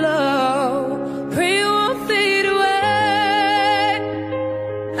halo. Pray you won't fade away.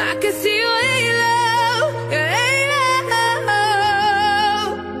 I can see your halo, your halo.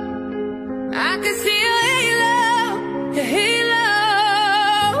 I can see your halo, your halo.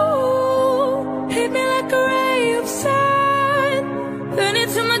 Hit me like a ray of sun, burn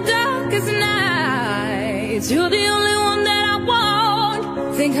into my darkest nights. You're the only one that I want.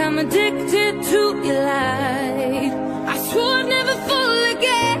 Think I'm addicted to your light. I swore I'd never fall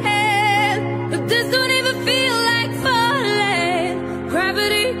again, but this don't even feel like falling.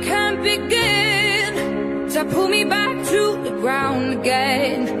 Gravity can't begin to pull me back to the ground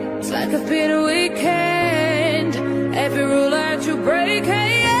again. It's like I've been awakened. Every rule I had to break,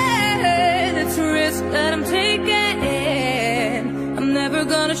 it's a risk that I'm taking. I'm never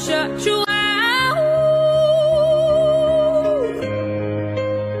gonna shut you out.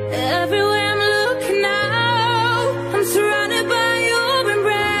 Everywhere I'm looking now, I'm surrounded by your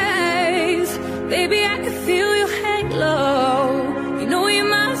embrace. Baby, I can feel your halo. You know you're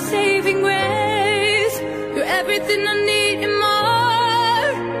my saving grace. You're everything I need and more.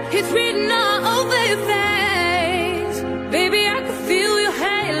 It's written all over your face. Baby, I can feel your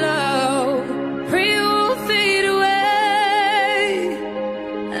halo. Pray you won't fade away.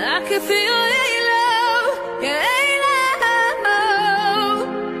 I can feel your halo, your halo.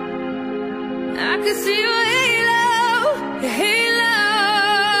 I can see your halo, your halo.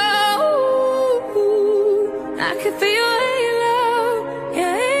 I can feel your halo,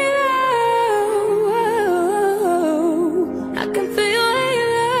 your halo. I can feel your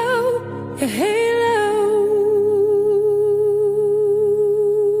halo, your halo.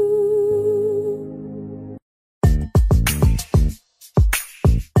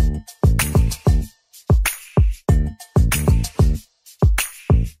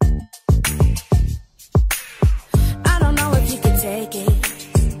 I don't know if you can take it.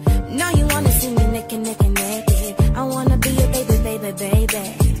 Now you wanna see me naked, naked, naked. I wanna be your baby, baby, baby.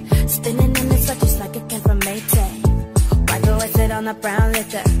 Spinning in the circles like a can from Maytag. Why do I sit on a brown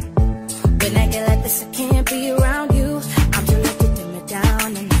liquor? When I get like this, I can't be around you. I'm too lucky to me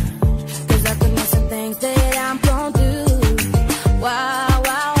down and out. Cause I can know some things that I'm gon' do. Wow,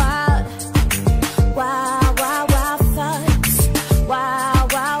 wow, wow.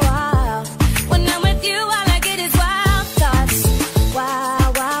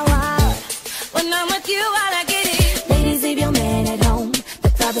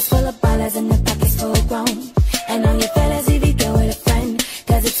 club is full of ballers and the back is full grown. And all you fellas, if you go with a friend,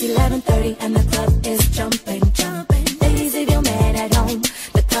 cause it's 11:30 and the club is jumping, jumping. Ladies, if you're mad at home,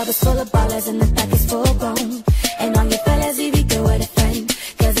 the club is full of ballers and the back is full grown. And all you fellas, if you go with a friend,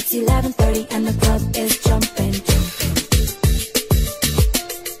 cause it's 11:30 and the club is jumping, jumping.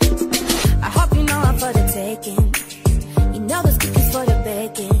 I hope you know I'm for the taking. You know this cookie's for the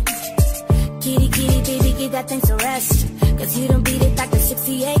baking. Kitty, kitty, baby, get that thing to rest. Cause you don't beat it like the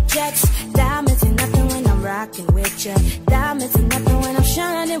 68 Jets. Diamonds ain't nothing when I'm rocking with ya. Diamonds ain't nothing when I'm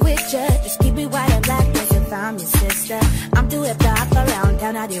shining with ya. Just keep it white and black as if I'm your sister. I'm too hip to hop around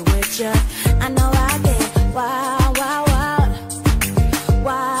down out here with ya. I know I get wild, wild, wild.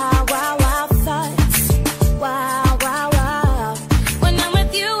 Wild, wild, wild thoughts. Wild, wild, wild. When I'm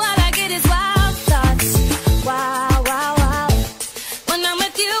with you, all I get is wild thoughts. Wild, wild, wild. When I'm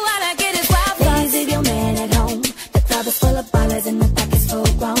with you, all I get is wild thoughts. Ladies, if you're man at home, the club is full of ballers and the back is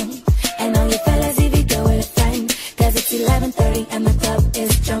full grown. And all you fellas, if you go with a friend, cause it's 11:30 and the club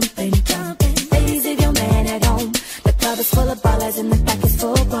is jumping, jumping. Ladies, if you're man at home, the club is full of ballers and the back is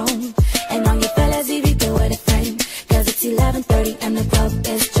full grown. And all you fellas, if you go with a friend, cause it's 11:30 and the club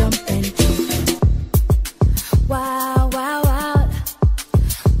is jumping, jumping. Wow, wow, wow.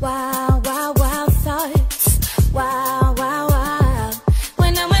 Wow, wow, wow thoughts. Wow, wow, wow.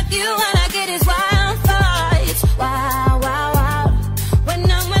 When I'm with you, all I get is wild thoughts. Wow, wow, wow. When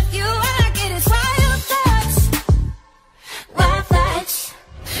I'm with you, all I get is wild thoughts. Wild thoughts.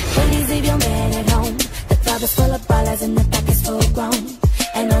 Ladies, if you're mad at home, the club is full of ballers and the back is full grown.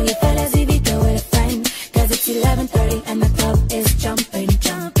 And all you fellas, if you go with a friend, cause it's 11:30 and the club is jumping,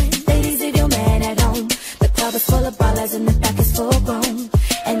 jumping. Ladies, if you're mad at home, the club is full of ballers and the back is full grown.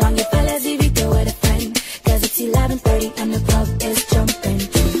 And all you fellas, if you go with a friend, cause it's 11:30 and the club is jumping,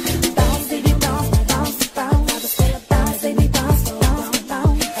 jumping. Bounce, baby, bounce, bounce, bounce. Bounce, baby, bounce, bounce,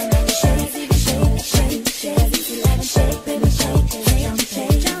 bounce. And then you shake, baby, shake, shake, shake. Shake, baby, shake, shake,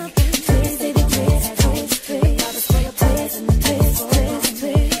 shake. Twist, baby, twist, twist, twist. Twist, twist, twist,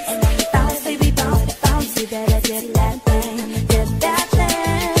 twist. And then you bounce, baby, bounce, bounce. You better get that thing, get that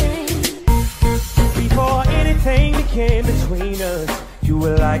thing. Before anything became between us, you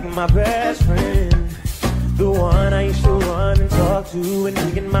were like my best friend. The one I used to run and talk to when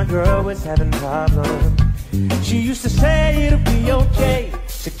me and my girl was having problems. She used to say it'll be okay,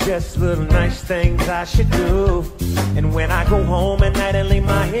 suggest little nice things I should do. And when I go home at night and lay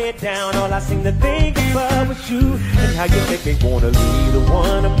my head down, all I seem to think about was you. And how you make me wanna be the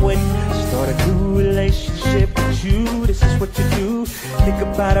one I'm with. Start a new relationship with you. This is what you do. Think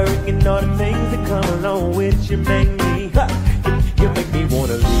about her and all the things that come along with you. Make me, you make me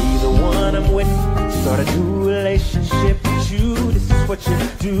wanna be the one I'm with. Start a new relationship with you. This is what you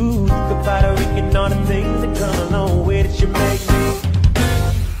do. Think about her and all the things that come along with it. You make me.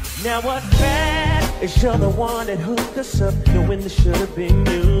 Now what's bad is you're the one that hooked us up, knowing this should have been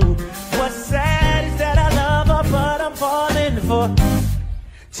you. What's sad is that I love her, but I'm falling for.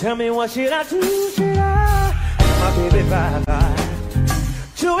 Tell me what should I do? Should I my baby bye-bye?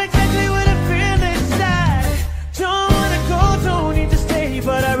 Do exactly what I feel inside. Don't wanna go, don't need to stay,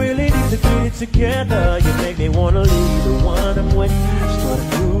 but I really need to get it together. You make me wanna leave the one I'm with. Start a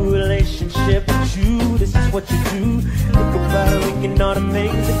new relationship with you. This is what you do. Think about her and all the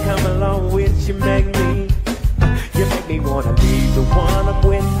things that come along with you. Make me wanna leave the one I'm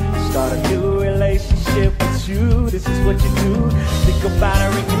with. Start a new relationship with you. This is what you do. Think about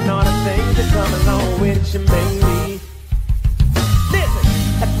her and all the things that come along with you. Make me. Listen,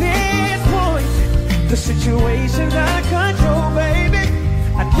 at this point, the situation's out of control, baby.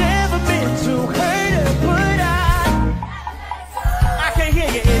 I've never been too hurt, but I can't hear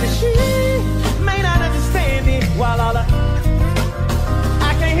you, and she may not understand it. While all the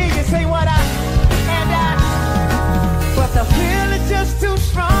I can't hear you say what but the feel is just too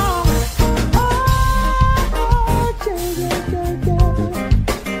strong. Oh, yeah, yeah, yeah, yeah.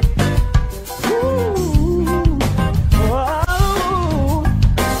 Ooh, oh.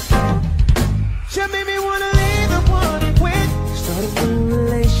 She made me wanna leave the one with. Start a new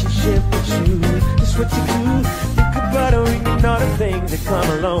relationship with you. That's what you do. Think about her and all the things that come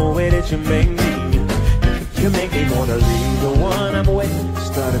along with it. You make me wanna leave the one I'm with.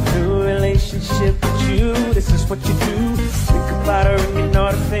 Start a new relationship with you. This is what you do. Think about her and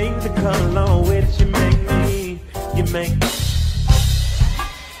all the things that come along with it. You make me.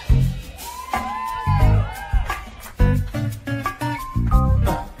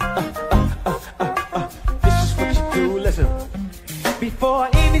 This is what you do. Listen. Before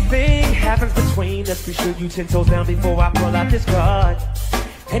anything happens between us, be sure you 10 toes down before I pull out this card.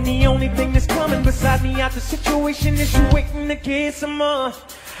 And the only thing that's coming beside me out the situation is you waiting to get some more.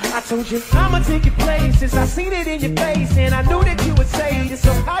 I told you I'ma take your places. I seen it in your face, and I knew that you would say this.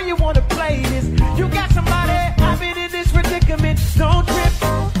 So how you wanna play this? You got somebody, I've been in this predicament. Don't trip.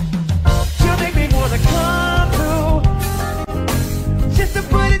 She'll make me wanna come through, just to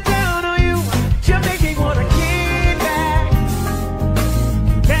put it down on you. She'll make me wanna get back.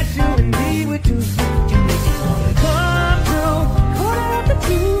 That you and me would do. You make me wanna come through, quarter after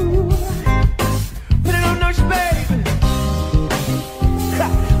 2. Put it on nurse, baby.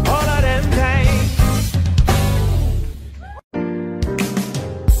 All of them things.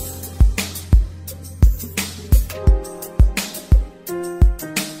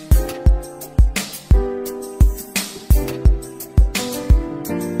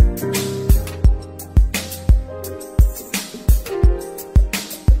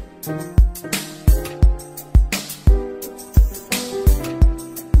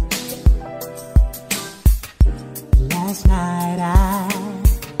 Last night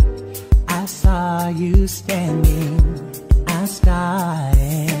I saw you standing. I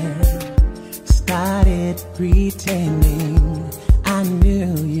started pretending I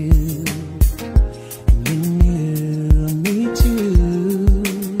knew you, and you knew me too.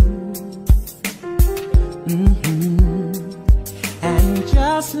 And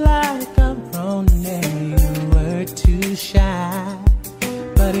just like a grown man, you were too shy,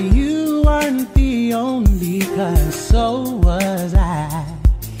 but you weren't the only, 'cause so was I.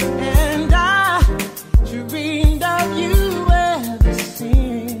 And I dreamed of you ever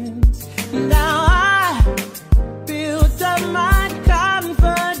since. Now I built up my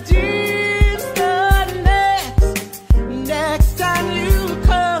confidence. The next time you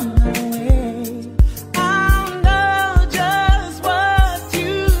come my way, I'll know just what to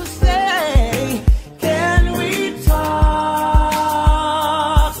say. Can we talk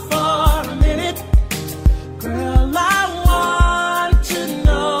for a minute? Girl, I want to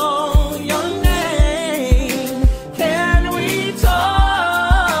know your name. Can we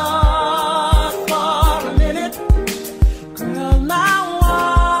talk for a minute? Girl, I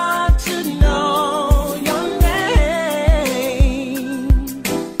want to know your name.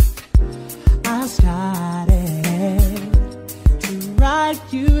 I started to write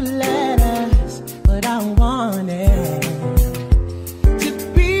you letters, but I wanted to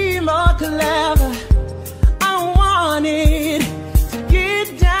be more clever. I wanted to get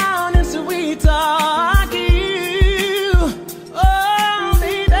down and sweet talk you, oh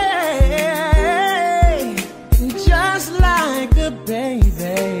baby. And just like a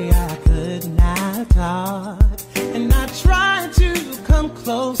baby, I could not talk, and I tried to come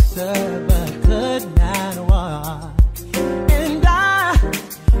closer, but could not walk. And I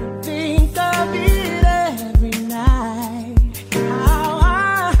think of it every night, how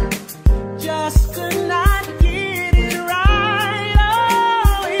I just could not get it right.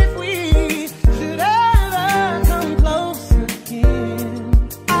 Oh, if we should ever come close again,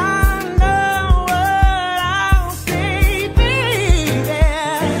 I know what I'll say, baby.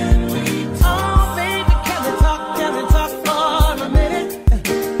 Oh, baby, can we talk for a minute?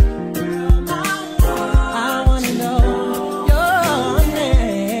 I wanna know your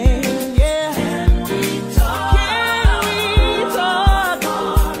name, yeah. Can we talk for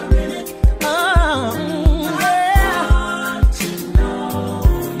a minute? Oh, yeah. To know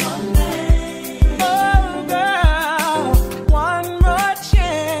your name. Oh, girl, one more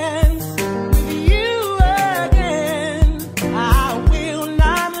chance with you again. I will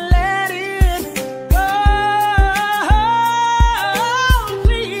not let it go.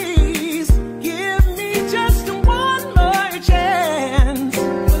 Please give me just one more chance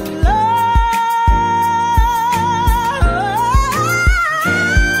for love.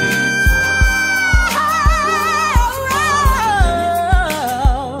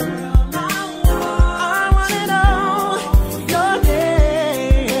 I wanna know your name.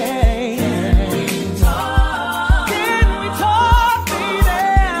 Can we talk, baby?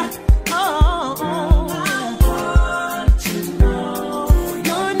 Oh, I want to know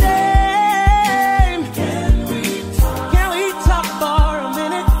your name. Can we talk for a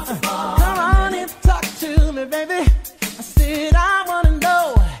minute? Come on and talk to me, baby. I said I wanna know.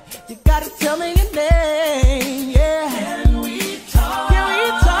 You gotta tell me your name, yeah. Can we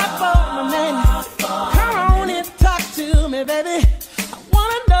talk for a minute? Come on and talk to me, baby. I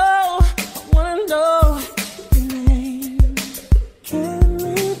wanna know your name. Can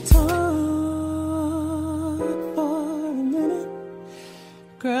we talk for a minute?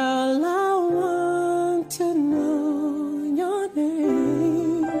 Girl, I want to know your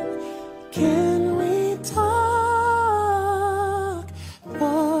name. Can we talk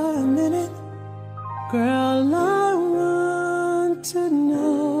for a minute? Girl, I want to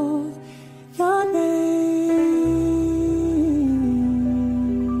know call your name.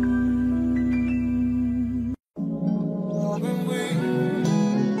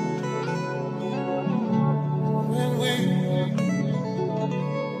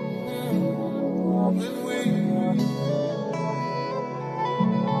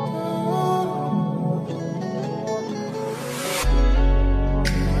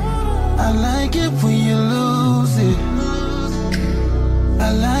 I like it when you lose it.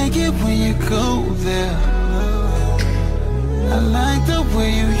 I like it when you go there. I like the way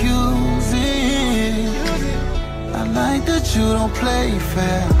you use it. I like that you don't play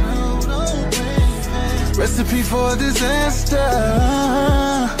fair. Recipe for disaster.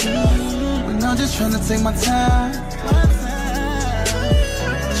 When I'm just trying to take my time.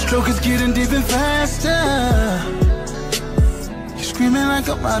 Stroke is getting deep and faster. Screaming like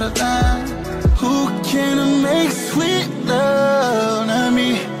I'm out of line. Who can make sweet love? Not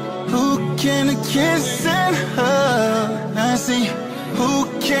me. Who can kiss and hug? Not see. Who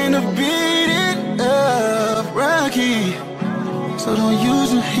can beat it up? Rocky. So don't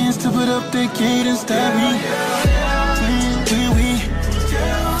use your hands to put up the gate and stop me. When we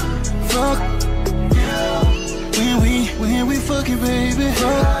fuck. When we fucking baby.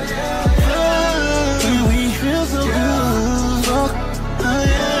 Fuck. When we feel so good. Fuck.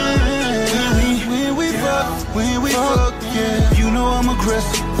 When we fuck, yeah. You know I'm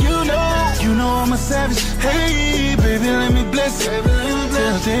aggressive. You know I'm a savage. Hey, baby, let me bless it.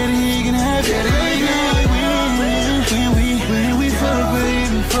 Tell daddy he can have it. When we fuck,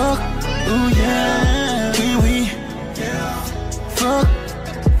 baby, fuck. Ooh yeah. When we fuck.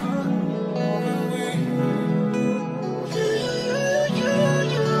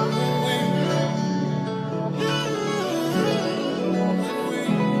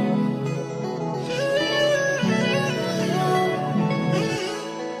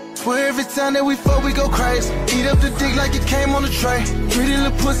 Swear every time that we fuck, we go crazy. Eat up the dick like it came on a tray. Pretty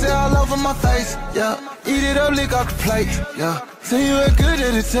little pussy all over my face, yeah. Eat it up, lick off the plate, yeah. Say you how good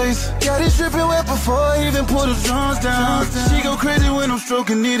that it tastes. Got it dripping wet before I even pull the drums down. She go crazy when I'm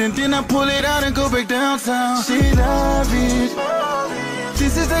stroking it, and then I pull it out and go back downtown. She love it.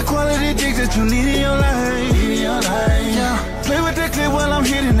 This is that quality dick that you need in your life. Yeah. Play with that clip while I'm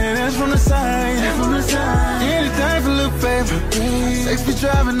hitting it. That's from the side. Anything for little baby. Sex be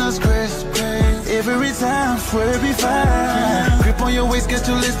driving us crazy. Every time, swear it be fine. Grip on your waist, get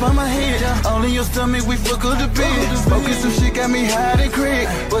your lips by my head. All in your stomach, we fuck up the bed. Smoking some shit got me high and crack.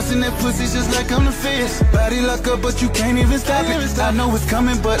 Busting that pussy just like I'm the fist. Body lock up, but you can't even stop it. I know it's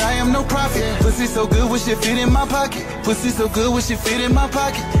coming, but I am no prophet. Pussy so good, wish it fit in my pocket. Pussy so good, wish it fit in my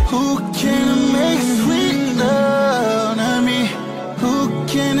pocket. Who can make sweet love? Not me. Who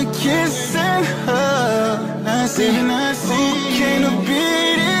can kiss and hug? Not see. Who can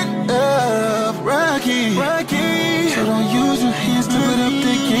beat it up? Rocky. So don't use your hands to put up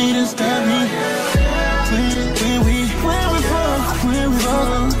the gate and stop me. When we fuck, when we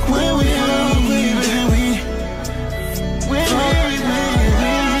fuck, when we fuck,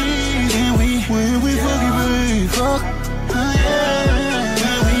 baby, fuck.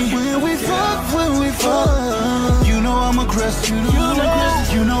 When we fuck, you know I'm aggressive.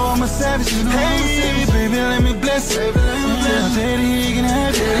 You know I'm a savage. Hey, baby, let me bless it. Tell daddy he can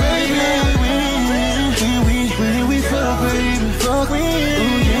have it. When we fuck, baby, fuck. Ooh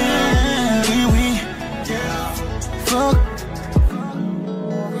yeah. When we fuck,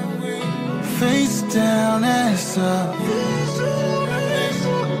 face down, ass up.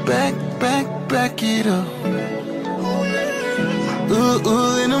 Back it up.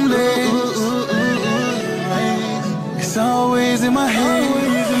 Ooh, in them legs. It's always in my head.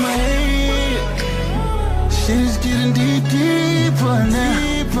 Shit is getting deeper now.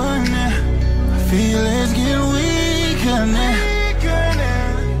 I feel it's getting weaker now.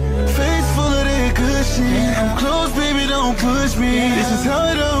 Face full of that good shit. I'm close, baby, don't push me. This is how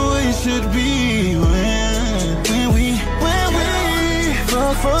it always should be. When we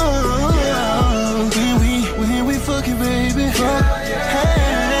fuck. When we fucking, baby, fuck. Hey,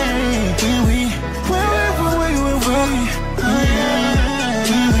 when we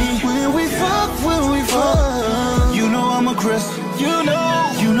fuck. You know I'm aggressive. You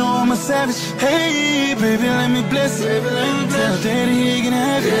know I'm a savage. Hey, baby, let me bless it. Tell daddy he can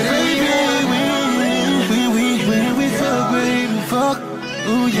have it. When we fuck, baby, fuck.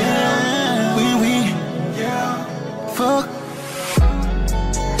 Ooh yeah. When we fuck.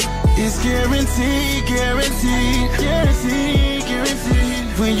 It's guaranteed.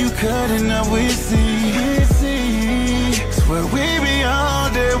 When you cutting up, we see. Swear we be all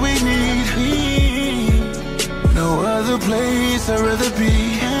that we need. No other other place I'd rather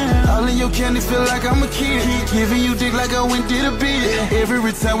be. All in your candy feel like I'm a kid. Giving you dick like I went did a bit.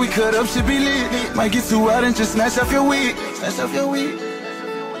 Every time we cut up should be lit. Might get too out and just snatch off your wig. Snatch off your wig.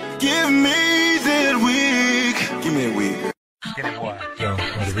 Give me that wig. Give me a wig. Skinny boy. Yo,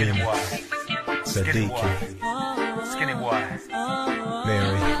 the really boy. Skinny boy. Skinny boy.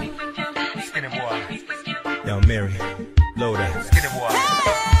 Mary. Skinny boy. Yo, Mary. Load that. Skinny boy.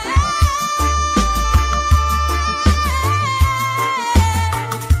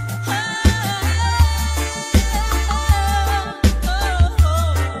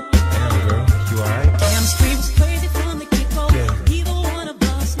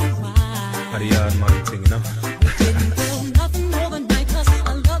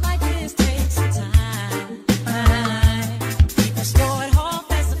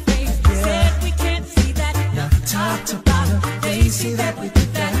 See that we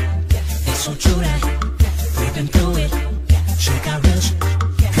did that, it's so true that we've been through it. Check our rush.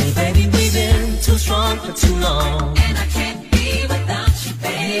 Hey baby, we've been too strong for too long, and I can't be without you,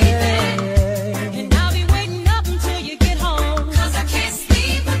 baby. And I'll be waiting up until you get home, 'cause I can't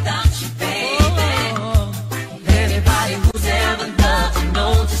sleep without you, baby. Anybody who's ever loved you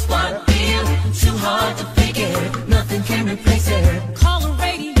knows just what I feel. Too hard to fake it, nothing can replace it. Call a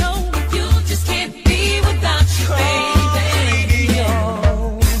radio if you just can't be without you, baby.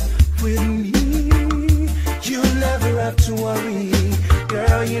 To worry,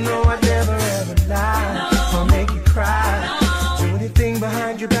 girl, you know I never ever lie. No. I'll make you cry. No. Do anything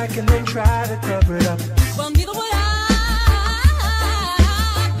behind your back and then try to cover it up. Well, neither would I,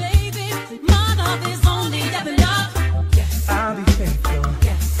 baby. My love is only stepping up. Yes, I'll be faithful.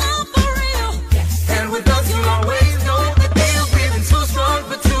 Yes, I'm for real. Yes, and with us you'll always know that we've been too strong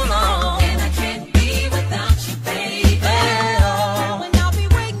for too long, and I can't be without you, baby. Oh. And I'll be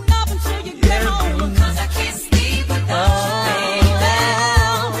waiting up until you get home, 'cause I can't sleep without you.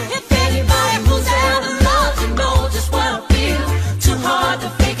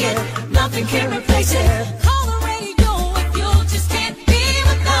 Can't replace it. Call the radio if you just can't be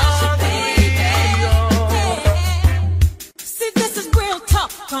without you, baby. See, this is real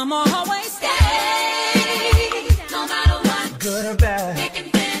tough. Come on, always stay. No matter what, good or bad,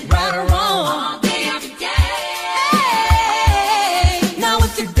 right or wrong, all day, every day. Now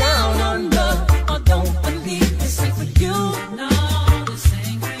if you're down on love or don't believe this ain't for you, no, this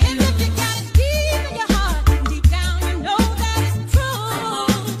ain't for you. And if you got it deep in your heart, deep down you know that it's true.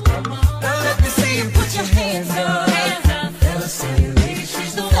 Put your hands up. Tell us, tell your lady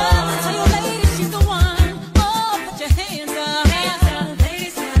she's the one. Tell your lady she's the one. Oh, put your hands up.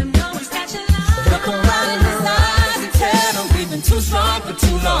 Ladies, let them know it's got your love. Look around in his eyes and tell them we've been too strong for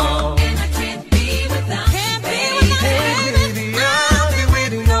too long, and I can't be without you, baby. Hey, baby, I'll be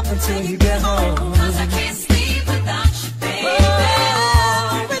waiting up until you get home, 'cause I can't sleep without you, baby.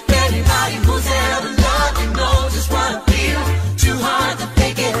 Oh, with anybody who's ever loved you knows just what I feel. Too hard to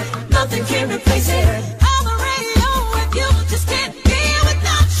fake it, nothing can replace it. On the radio if you just can't be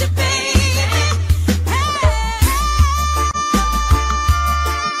without you, baby.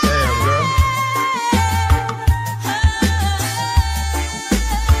 Damn, girl.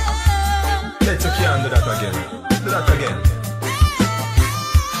 Let's you can't do that again. Do that again.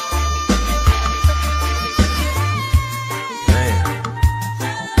 Man.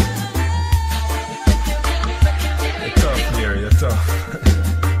 You're tough, Mary, you're tough.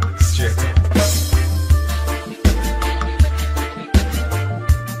 Straight up.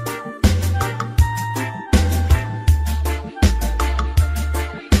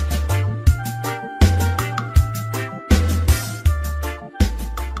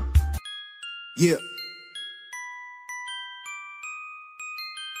 Yeah.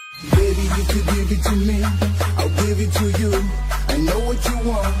 Baby, you could give it to me, I'll give it to you. I know what you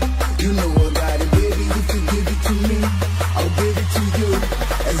want, you know I got it. Baby, you could give it to me, I'll give it to you.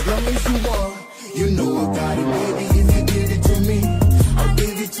 As long as you want, you know I got it. Baby, if you give it to me, I'll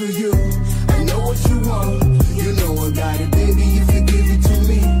give it to you. I know what you want, you know I got it. Baby, if you give it to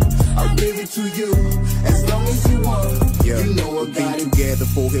me, I'll give it to you. As long as you want, you know I got it. Together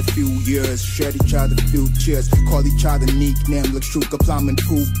for a few years, shared each other few cheers, call each other nickname like Shuka, Plum and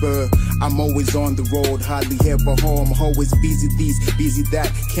Cooper. I'm always on the road, hardly ever home, always busy this, busy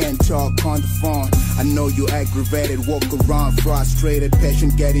that, can't talk on the phone. I know you aggravated, walk around frustrated, passion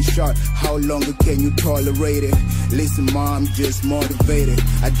getting short, how longer can you tolerate it? Listen mom, just motivated,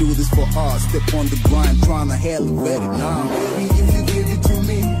 I do this for us, step on the grind, trying to elevate it now. Baby, if you give it to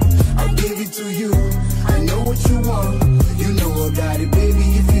me, I'll give it to you. I know what you want, you know I got it. Baby,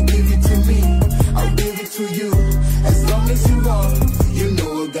 if you give it to me, I'll give it to you. As long as you want, you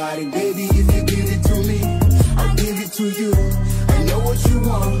know I got it. Baby, if you give it to me, I'll give it to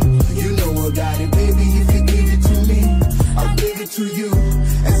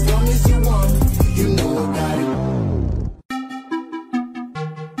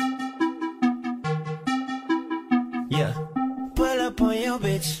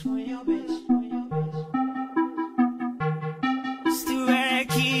It's the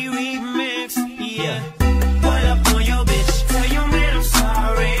Racky remix, yeah. Pull up on your bitch, tell your man I'm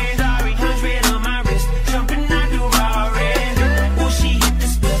sorry. 100 on my wrist, jumping out the Rari. Oh, she hit the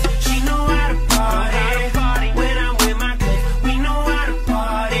split, she know how to party. When I'm with my clique, we know how to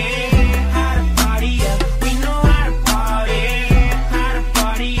party. How to party, yeah, we know how to party. How to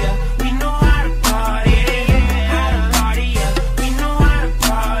party, yeah, we know how to party. How to party, yeah, we know how to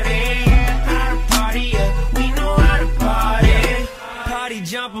party. How to party, yeah, we know how to party. Party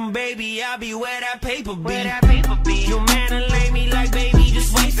jumping, baby, I'll be where that paper be. Your man will lay me like, baby,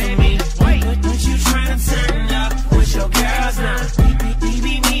 just wait for me. But you tryna turn up with your girls now.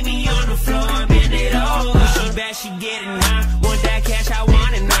 Meet me on the floor and bend it over. She bad, she get it now. Want that cash, I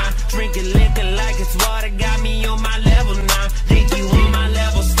want it now. Drinking liquor like it's water, got me on my level now. Think you on my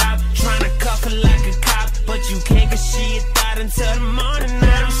level, stop tryna cuff her like a cop. But you can't, cause she a thought until the morning.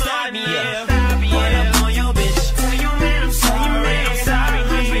 Now I'm stopping, yeah. Pull up on your bitch, tell your man I'm sorry.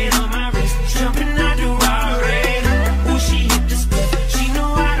 100 on my wrist, jumping out the Rari. Ooh, she hit the split, she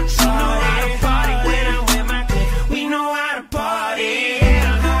know how to party. When I'm with my clique, we know how to party.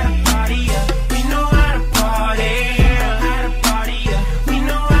 How to party, yeah, we know how to party. How to party, yeah, we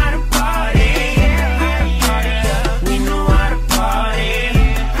know how to party. How to party, yeah, we know how to party.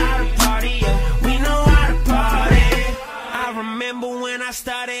 How to party, yeah, we know how to party. I remember when I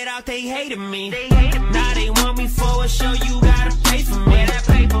started out, they hated me. Now they want me for a show, you gotta pay for me. I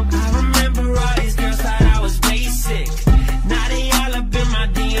remember all these girls thought I was basic. Now they all up in my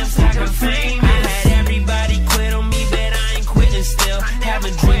DMs like I'm famous. I had everybody quit on me, but I ain't quitting still.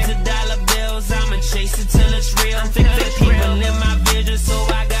 Having dreams of dollar bills, I'ma chase it till it's real. I'm thinking people in my vision, so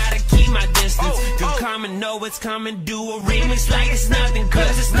I gotta keep my distance. You come and know it's coming, do a remix like it's nothing,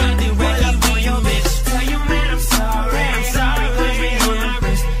 cause it's nothing. Ready for your bitch, tell your man I'm sorry. 100 on my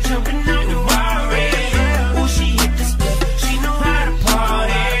wrist, jumping out the Rari. Ooh, she hit the split, she know how to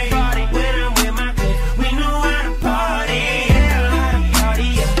party. When I'm with my clique, we know how to party. How to party,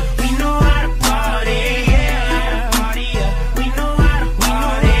 yeah, we know how to party. How to party, yeah, we know how to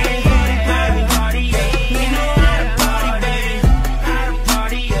party. How to party, yeah, we know how to party, baby. How to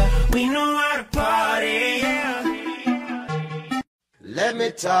party, yeah, we know how to party. Let me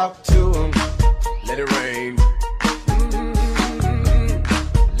talk to him, let it rain.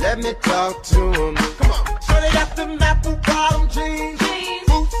 Let me talk to him. Come on. So they got the apple bottom jeans,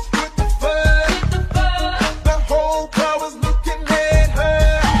 boots with the fur. The whole crowd was looking at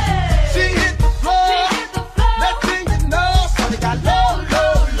her. She hit the floor. Next thing you know, so they got low.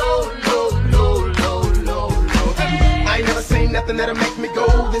 I ain't never seen nothing that'll make me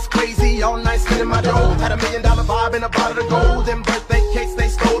go this crazy. All night spinning my dough. Had $1 million vibe in a bottle of gold. Them birthday cakes, they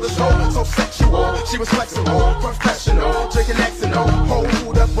stole the show. So sexual, she was flexible, professional, drinking X&O.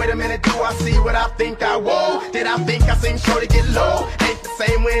 Hold up, wait a minute, do I see what I think I will? Did I think I seen shorty get low? Ain't the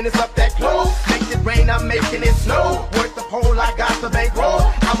same when it's up that close. Make it rain, I'm making it snow. Worth the pole, I got the bankroll.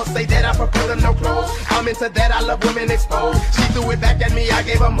 I'ma say that I prefer them no clothes. I'm into that, I love women exposed. She threw it back at me, I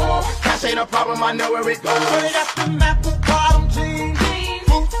gave her more. Cash ain't a problem, I know where it goes. So they got the apple bottom jeans,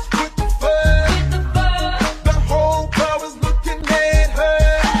 boots with the fur. The whole crowd was looking at her.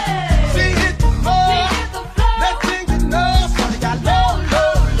 She hit the floor. Next thing you know, so they got low.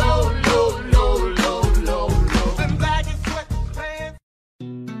 Them baggy sweatpants.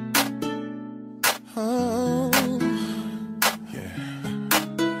 Oh, yeah.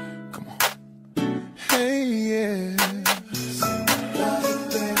 Come on. Hey, yeah.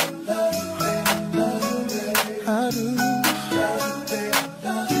 I do.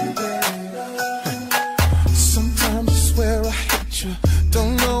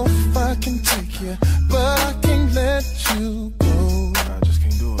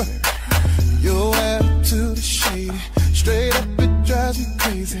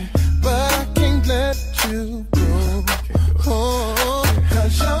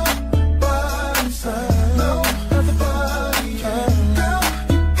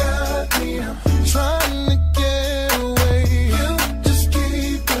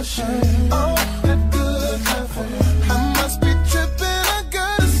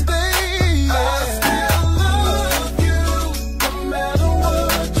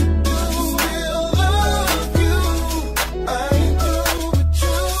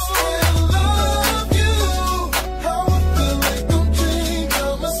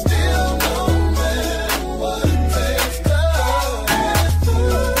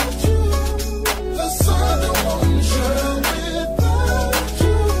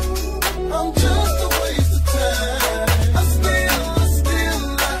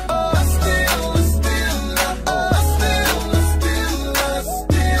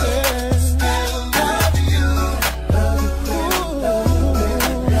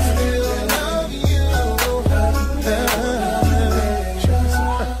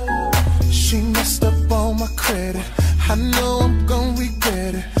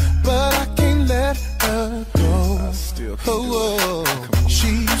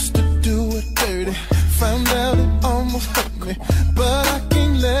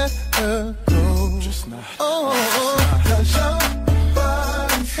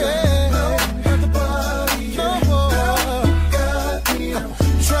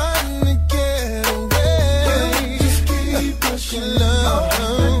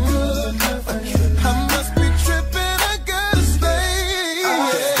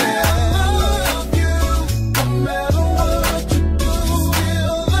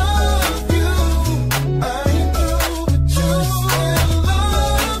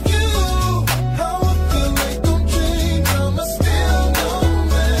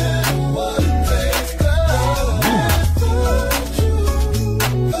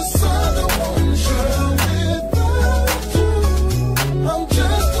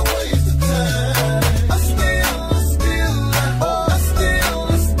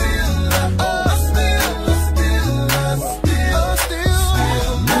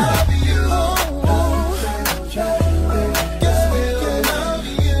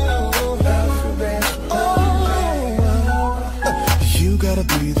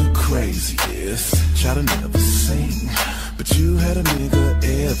 gotta be the craziest child I never seen. But you had a nigga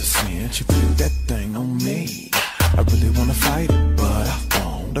ever since you put that thing on me. I really wanna fight it, but I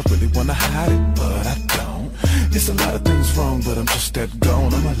won't. I really wanna hide it, but I don't. It's a lot of things wrong, but I'm just that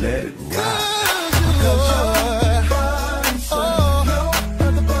gone. I'ma let it ride.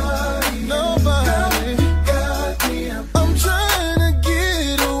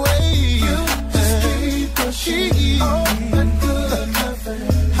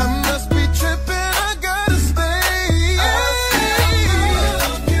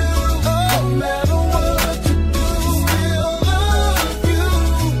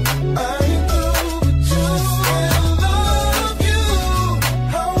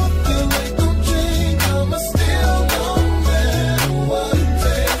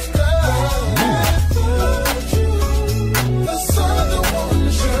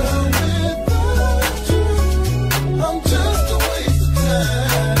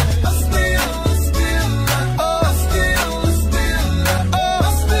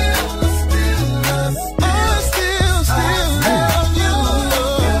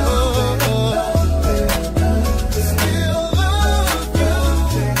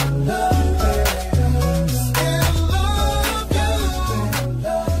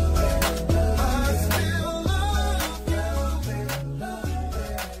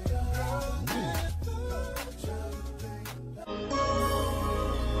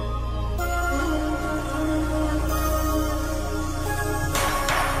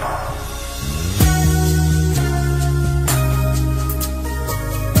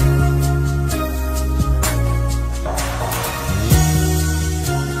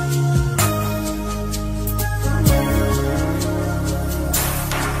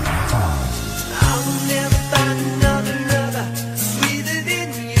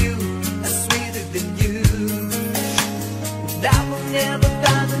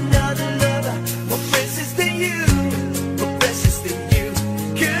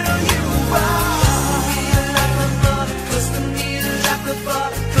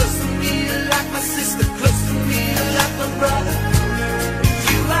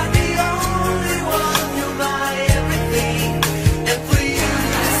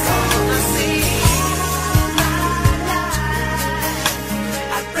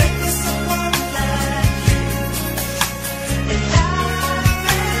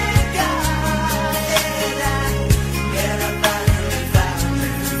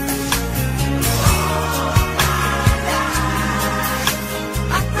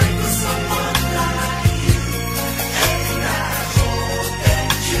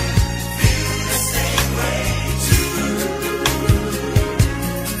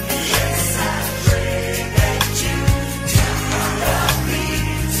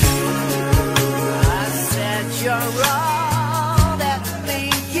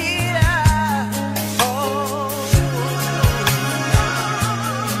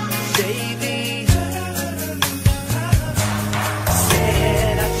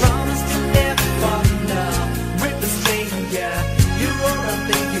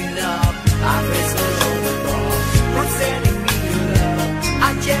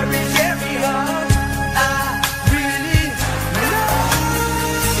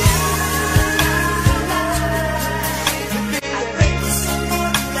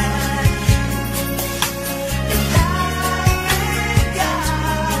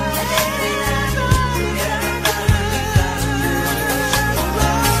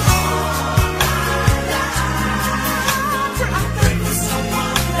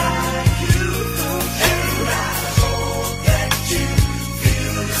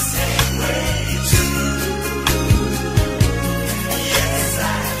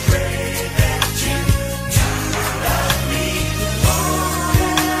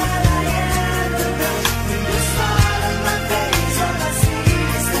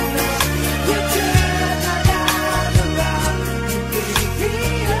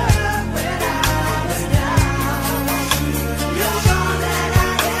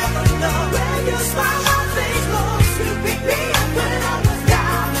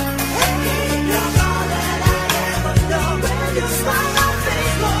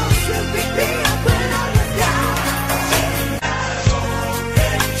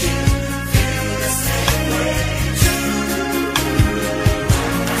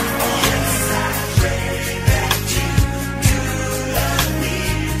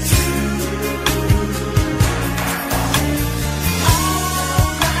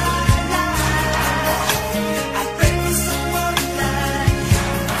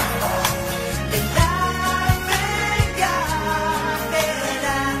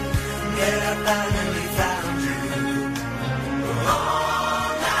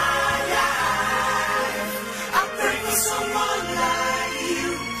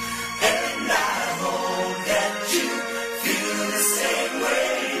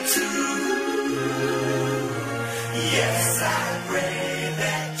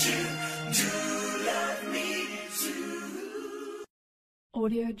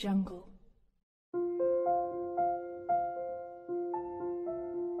 Audio Jungle.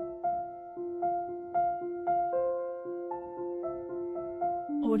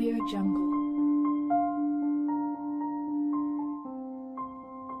 Audio Jungle.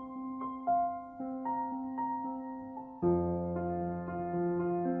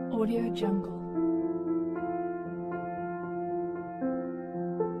 Audio Jungle.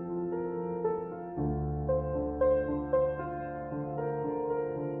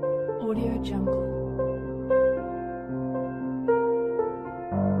 Audio Jungle.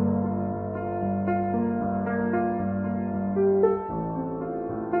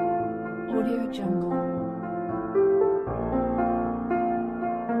 Audio Jungle.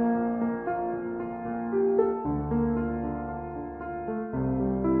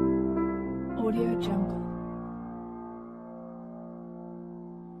 Audio Jungle. Audio Jungle.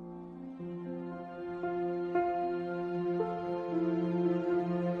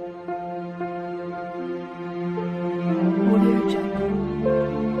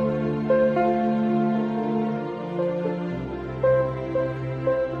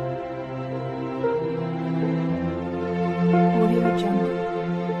 Audio Jungle. Audio Jungle.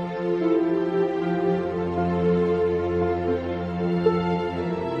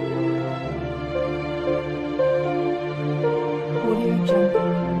 Audio Jungle. Audio Jungle.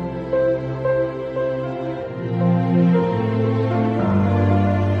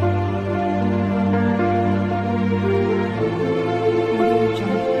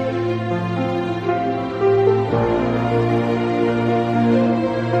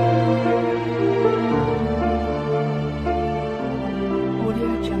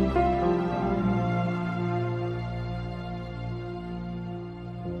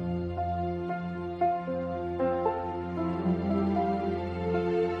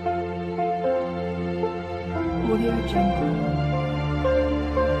 Audio Jungle.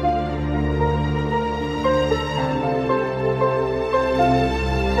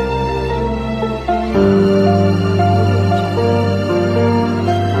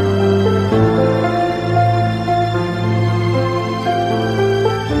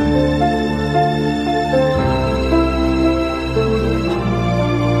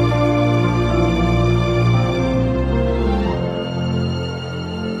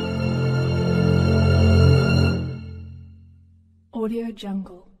 Audio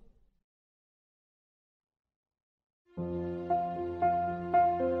Jungle.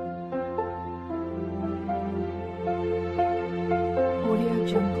 Audio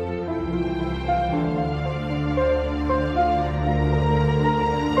Jungle.